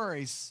and their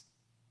worries.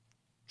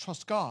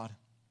 Trust God.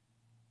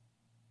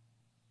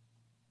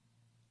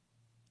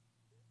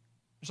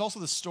 There's also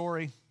the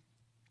story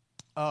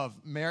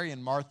of Mary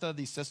and Martha,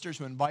 these sisters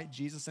who invite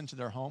Jesus into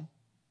their home.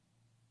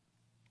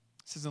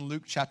 This is in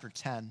Luke chapter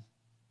 10.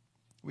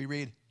 We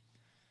read,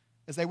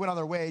 "As they went on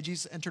their way,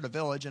 Jesus entered a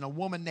village, and a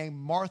woman named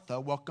Martha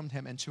welcomed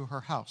him into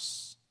her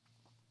house.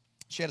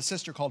 She had a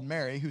sister called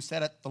Mary who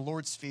sat at the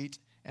Lord's feet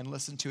and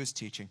listened to his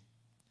teaching.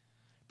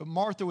 But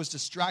Martha was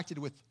distracted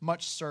with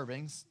much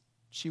serving.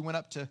 She went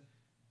up to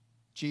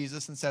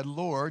Jesus and said,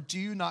 'Lord, do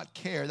you not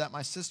care that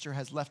my sister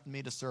has left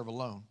me to serve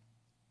alone?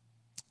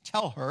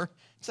 Tell her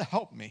to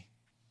help me.'"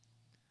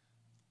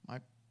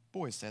 My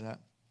boys say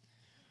that.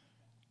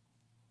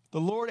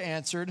 The Lord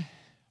answered,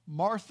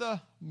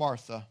 "Martha,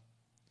 Martha,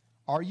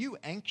 are you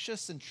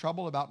anxious and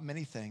troubled about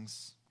many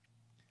things?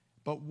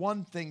 But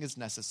one thing is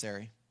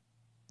necessary.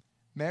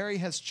 Mary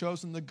has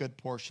chosen the good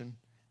portion,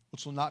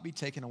 which will not be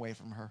taken away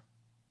from her."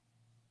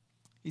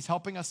 He's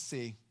helping us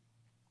see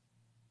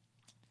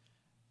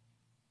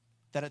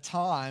that at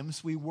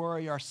times we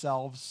worry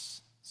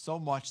ourselves so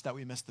much that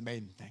we miss the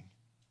main thing.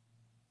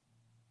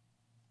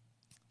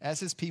 As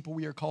his people,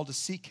 we are called to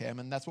seek him,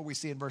 and that's what we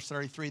see in verse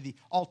 33, the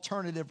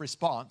alternative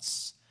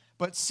response.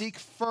 "But seek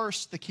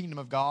first the kingdom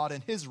of God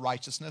and his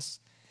righteousness,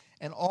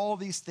 and all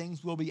these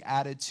things will be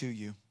added to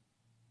you."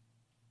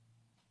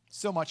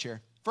 So much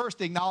here. First,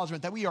 the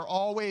acknowledgement that we are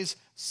always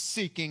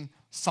seeking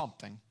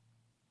something.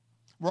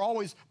 We're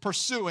always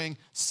pursuing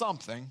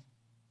something.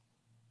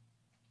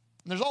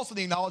 And there's also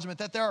the acknowledgement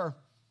that there are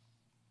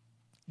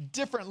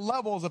different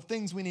levels of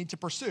things we need to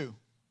pursue.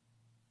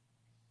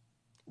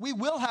 We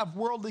will have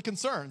worldly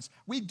concerns.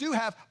 We do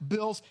have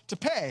bills to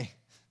pay.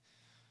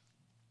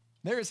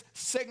 There is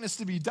sickness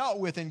to be dealt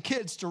with and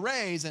kids to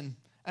raise and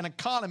an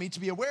economy to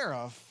be aware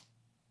of.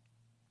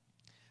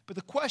 But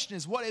the question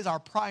is, what is our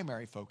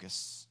primary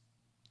focus?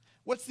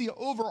 What's the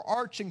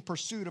overarching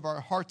pursuit of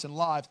our hearts and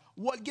lives?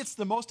 What gets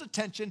the most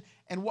attention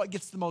and what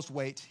gets the most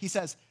weight? He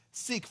says,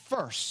 seek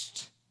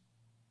first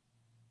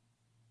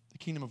the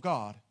kingdom of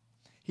God.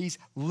 He's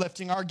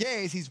lifting our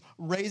gaze. He's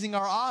raising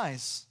our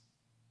eyes.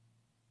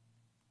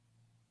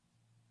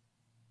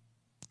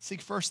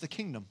 Seek first the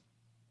kingdom.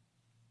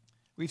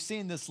 We've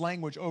seen this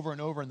language over and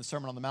over in the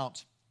Sermon on the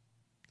Mount.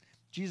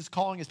 Jesus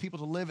calling his people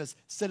to live as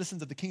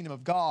citizens of the kingdom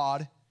of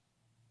God,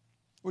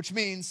 which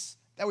means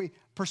that we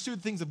pursue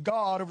the things of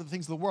God over the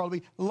things of the world.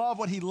 We love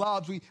what he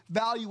loves. We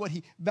value what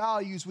he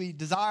values. We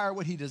desire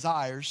what he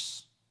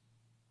desires.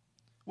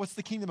 What's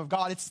the kingdom of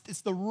God?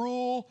 It's the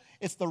rule,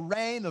 it's the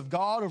reign of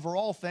God over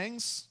all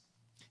things.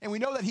 And we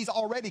know that he's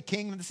already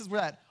king, and this is where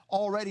that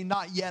already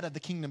not yet of the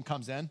kingdom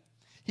comes in.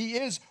 He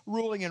is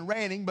ruling and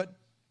reigning, but at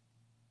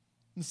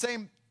the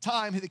same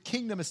time, the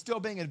kingdom is still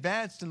being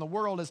advanced in the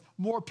world as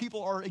more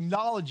people are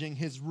acknowledging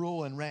his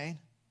rule and reign.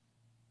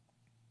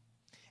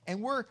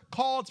 And we're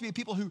called to be a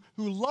people who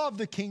love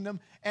the kingdom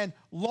and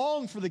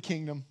long for the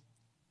kingdom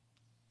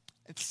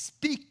and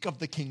speak of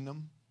the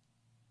kingdom.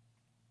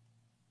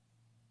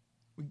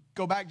 We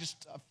go back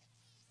just a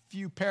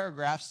few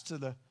paragraphs to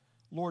the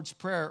Lord's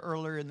Prayer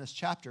earlier in this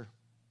chapter.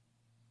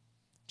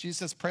 Jesus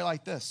says, pray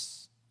like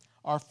this: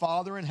 "Our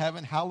Father in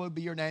heaven, hallowed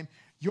be your name.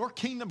 Your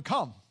kingdom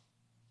come.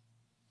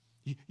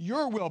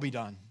 Your will be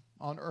done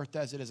on earth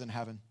as it is in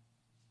heaven."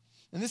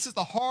 And this is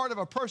the heart of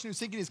a person who's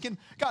seeking his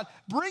kingdom. God,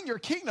 bring your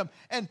kingdom.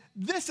 And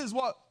this is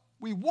what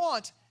we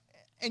want.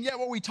 And yet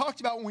what we talked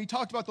about when we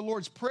talked about the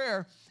Lord's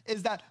Prayer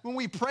is that when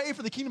we pray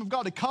for the kingdom of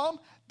God to come,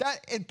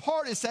 that in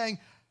part is saying,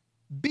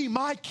 be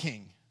my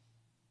king.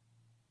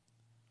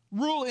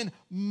 Rule in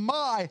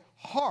my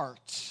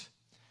heart.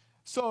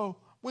 So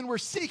when we're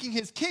seeking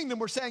his kingdom,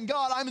 we're saying,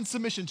 God, I'm in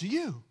submission to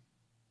you.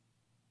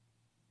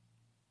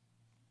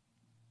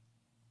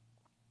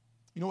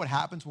 You know what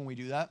happens when we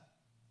do that?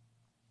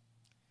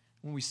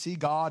 When we see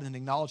God and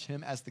acknowledge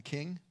him as the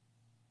king,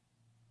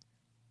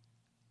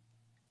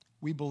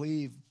 we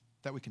believe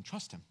that we can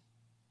trust him.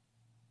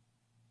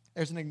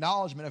 There's an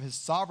acknowledgement of his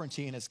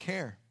sovereignty and his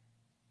care.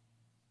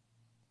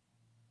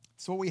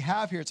 So what we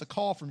have here, it's a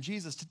call from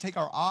Jesus to take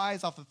our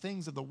eyes off the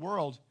things of the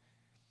world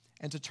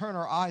and to turn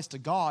our eyes to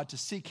God, to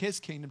seek his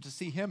kingdom, to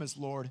see him as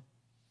Lord.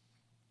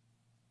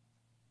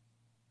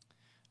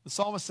 The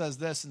psalmist says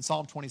this in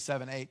Psalm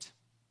 27:8. He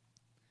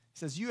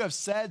says, "You have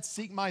said,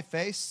 seek my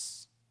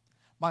face.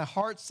 My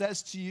heart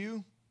says to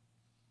you,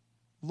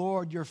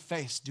 Lord, your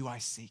face do I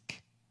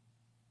seek."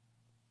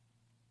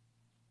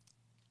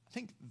 I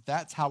think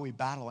that's how we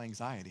battle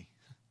anxiety,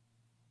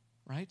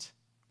 right?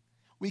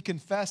 We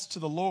confess to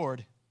the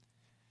Lord,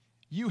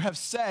 you have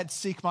said,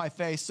 seek my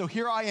face. So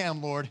here I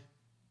am, Lord.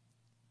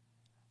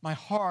 My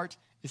heart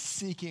is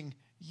seeking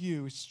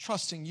you. It's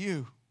trusting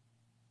you.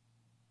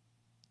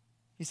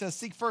 He says,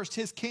 seek first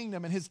his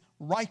kingdom and his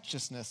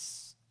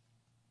righteousness.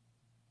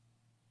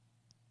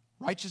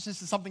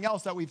 Righteousness is something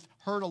else that we've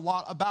heard a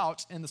lot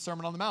about in the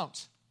Sermon on the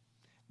Mount.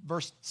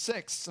 Verse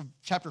 6 of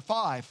chapter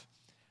 5.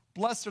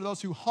 Blessed are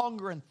those who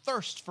hunger and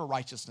thirst for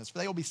righteousness, for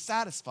they will be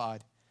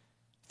satisfied.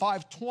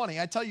 5:20,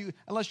 I tell you,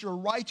 unless your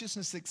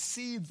righteousness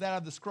exceeds that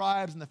of the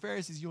scribes and the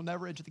Pharisees, you'll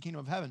never enter the kingdom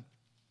of heaven.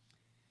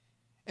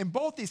 In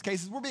both these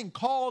cases, we're being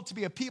called to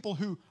be a people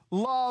who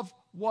love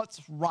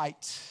what's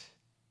right,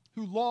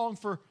 who long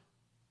for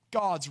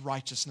God's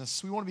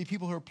righteousness. We want to be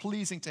people who are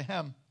pleasing to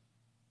him.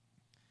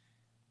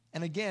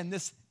 And again,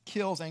 this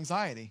kills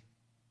anxiety.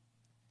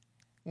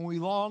 When we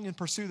long and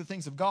pursue the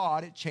things of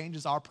God, it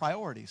changes our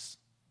priorities.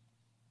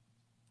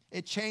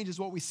 It changes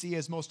what we see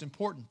as most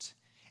important.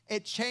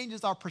 It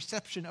changes our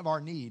perception of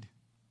our need.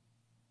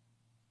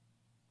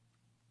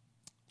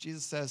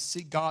 Jesus says,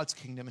 seek God's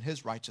kingdom and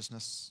his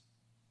righteousness.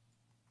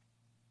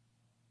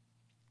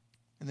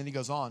 And then he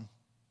goes on.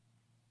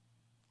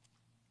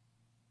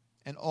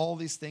 And all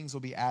these things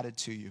will be added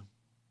to you.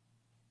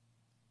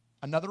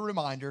 Another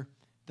reminder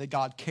that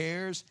God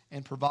cares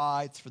and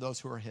provides for those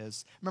who are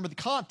his. Remember, the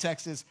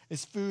context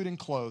is food and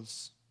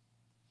clothes.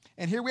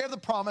 And here we have the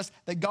promise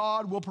that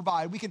God will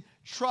provide. We can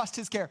trust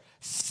his care.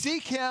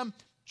 Seek him,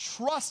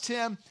 trust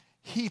him,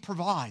 he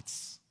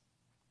provides.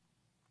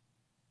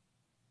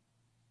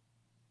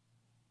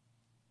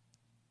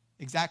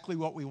 Exactly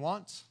what we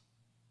want?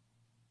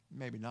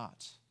 Maybe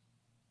not.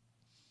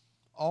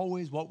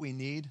 Always what we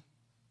need?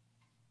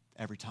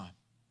 Every time.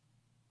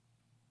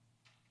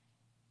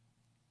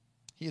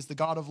 He is the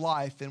God of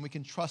life, and we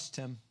can trust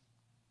him.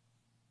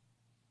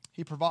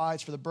 He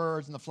provides for the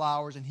birds and the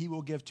flowers, and he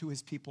will give to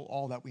his people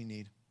all that we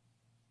need.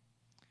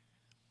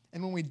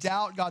 And when we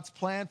doubt God's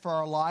plan for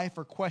our life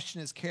or question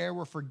his care,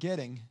 we're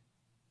forgetting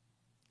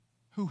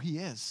who he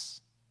is.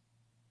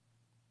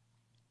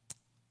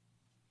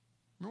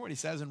 Remember what he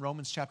says in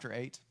Romans chapter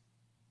 8?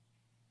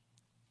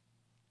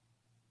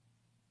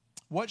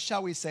 What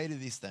shall we say to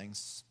these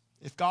things?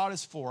 If God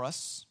is for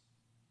us,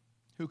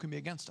 who can be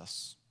against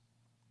us?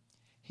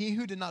 He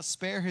who did not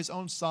spare his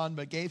own son,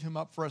 but gave him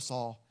up for us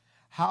all,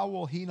 how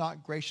will he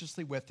not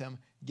graciously with him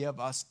give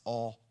us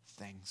all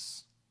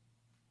things?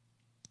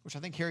 Which I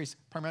think here he's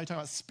primarily talking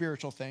about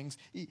spiritual things,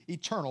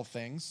 eternal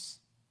things.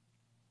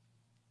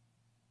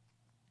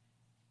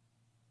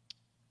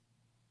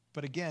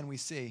 But again, we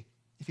see,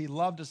 if he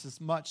loved us as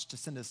much to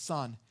send his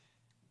son,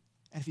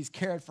 and if he's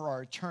cared for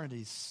our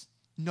eternities,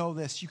 know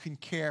this, you can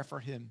care for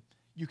him.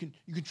 You can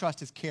trust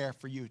his care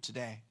for you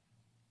today.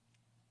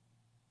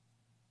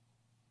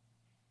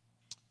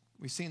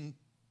 We've seen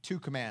two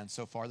commands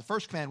so far. The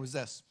first command was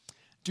this,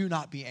 do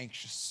not be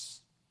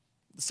anxious.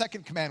 The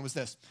second command was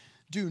this,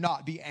 do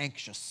not be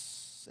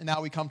anxious. And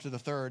now we come to the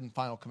third and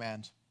final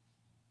command.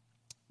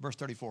 Verse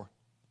 34.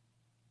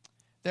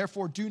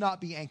 Therefore, do not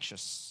be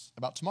anxious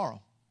about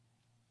tomorrow,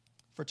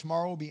 for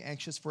tomorrow will be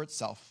anxious for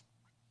itself.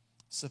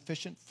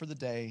 Sufficient for the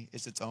day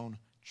is its own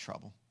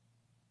trouble.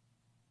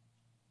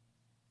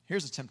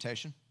 Here's a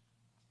temptation.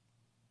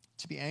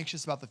 To be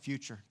anxious about the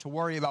future, to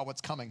worry about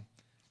what's coming,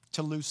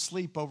 to lose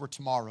sleep over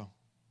tomorrow.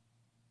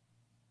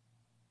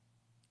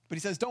 But he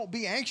says, don't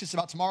be anxious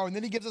about tomorrow, and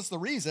then he gives us the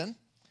reason.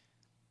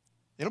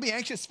 It'll be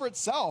anxious for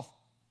itself.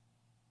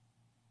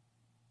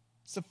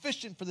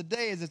 Sufficient for the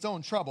day is its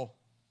own trouble.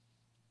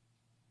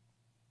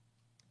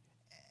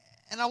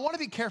 And I want to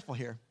be careful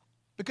here,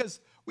 because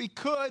we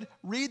could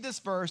read this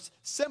verse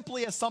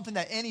simply as something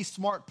that any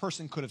smart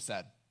person could have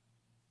said.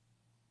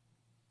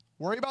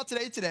 Worry about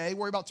today,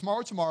 worry about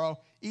tomorrow.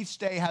 Each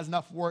day has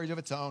enough worries of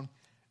its own.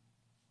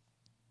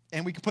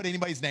 And we could put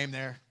anybody's name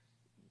there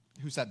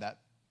who said that.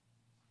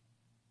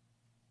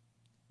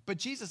 But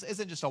Jesus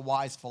isn't just a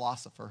wise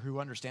philosopher who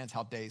understands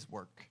how days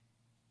work.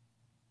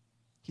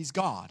 He's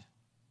God.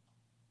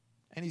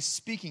 And he's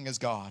speaking as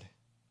God.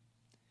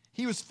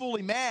 He was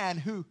fully man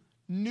who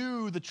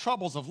knew the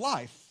troubles of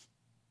life.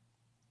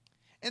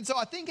 And so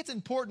I think it's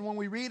important when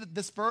we read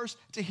this verse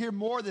to hear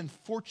more than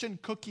fortune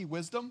cookie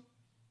wisdom,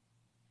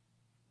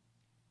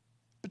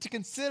 but to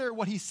consider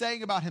what he's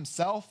saying about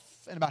himself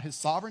and about his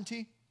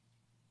sovereignty.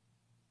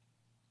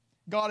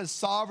 God is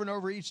sovereign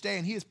over each day,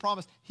 and he has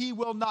promised he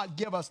will not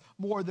give us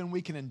more than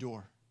we can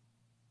endure.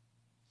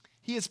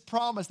 He has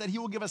promised that he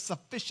will give us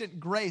sufficient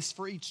grace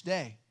for each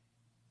day.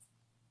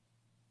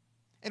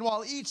 And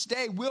while each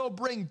day will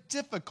bring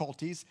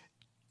difficulties,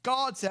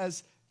 God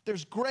says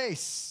there's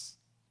grace,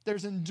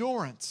 There's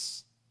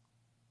endurance.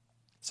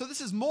 So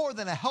this is more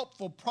than a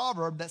helpful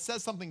proverb that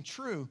says something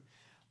true.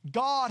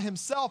 God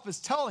himself is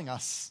telling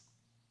us,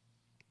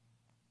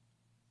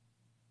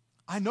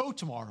 I know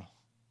tomorrow.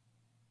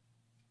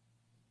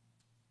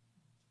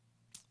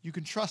 You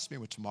can trust me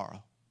with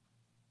tomorrow.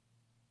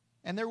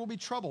 And there will be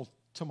trouble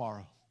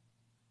tomorrow.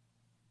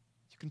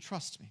 You can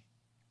trust me.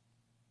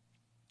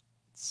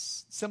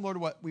 It's similar to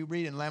what we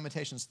read in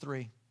Lamentations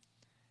 3.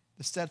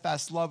 The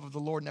steadfast love of the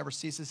Lord never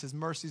ceases. His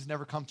mercies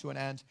never come to an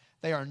end.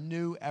 They are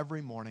new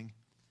every morning.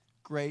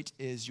 Great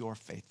is your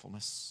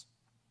faithfulness.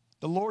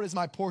 The Lord is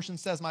my portion,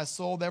 says my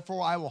soul.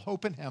 Therefore I will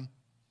hope in him.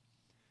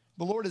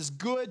 The Lord is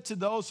good to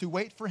those who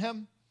wait for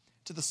him,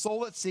 to the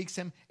soul that seeks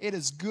him. It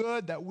is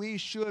good that we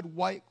should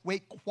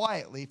wait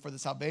quietly for the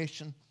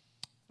salvation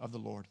of the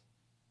Lord.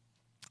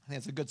 I think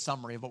it's a good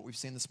summary of what we've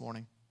seen this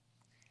morning.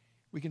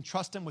 We can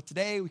trust him with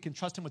today. We can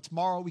trust him with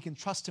tomorrow. We can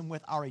trust him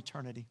with our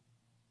eternity.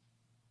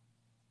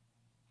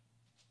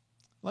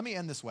 Let me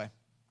end this way.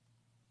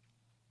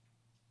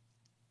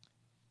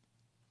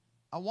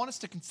 I want us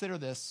to consider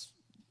this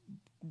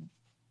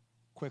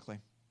quickly.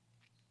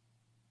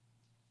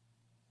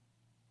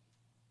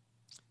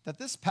 That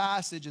this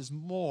passage is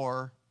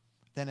more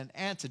than an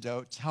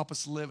antidote to help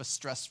us live a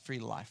stress-free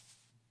life.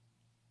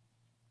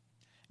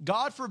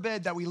 God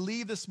forbid that we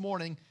leave this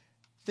morning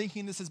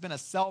thinking this has been a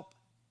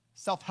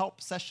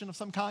self-help session of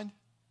some kind.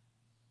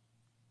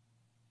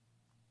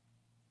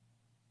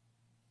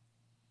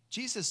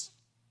 Jesus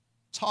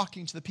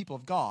talking to the people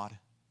of God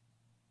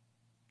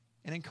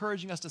and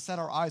encouraging us to set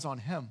our eyes on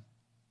him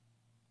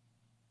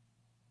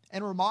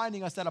and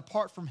reminding us that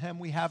apart from him,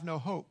 we have no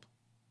hope.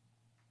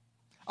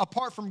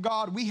 Apart from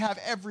God, we have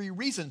every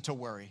reason to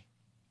worry.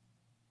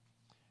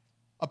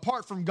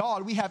 Apart from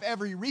God, we have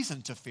every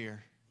reason to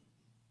fear.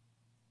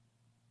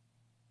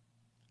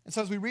 And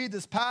so as we read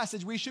this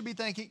passage, we should be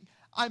thinking,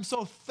 I'm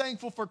so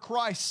thankful for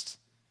Christ,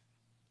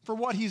 for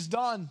what he's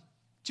done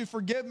to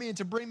forgive me and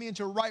to bring me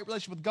into a right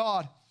relationship with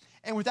God.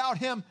 And without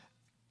him,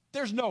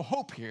 there's no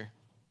hope here.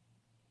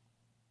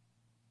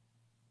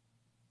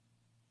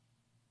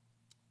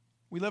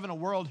 We live in a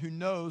world who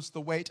knows the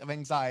weight of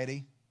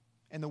anxiety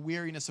and the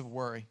weariness of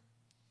worry.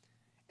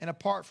 And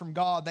apart from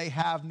God, they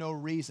have no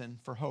reason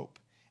for hope.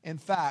 In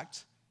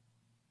fact,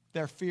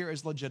 their fear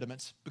is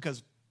legitimate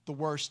because the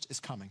worst is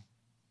coming.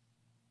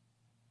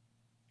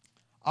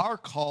 Our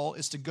call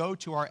is to go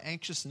to our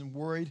anxious and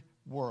worried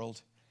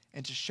world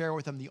and to share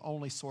with them the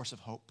only source of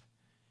hope,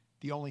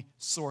 the only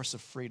source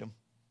of freedom.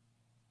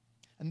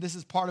 And this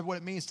is part of what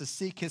it means to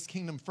seek his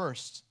kingdom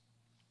first,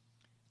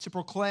 to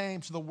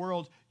proclaim to the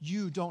world,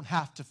 you don't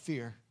have to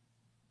fear.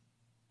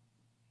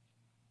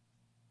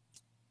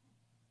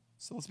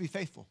 So let's be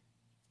faithful.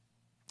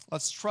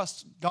 Let's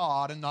trust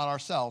God and not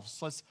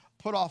ourselves. Let's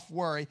put off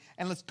worry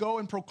and let's go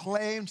and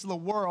proclaim to the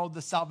world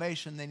the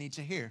salvation they need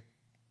to hear.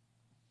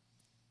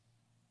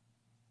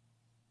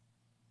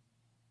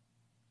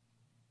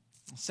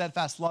 The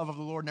steadfast love of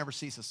the Lord never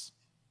ceases.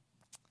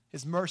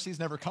 His mercies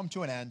never come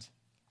to an end.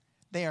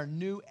 They are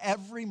new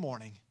every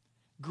morning.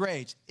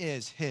 Great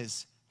is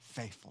his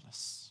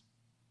faithfulness.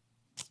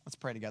 Let's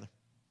pray together.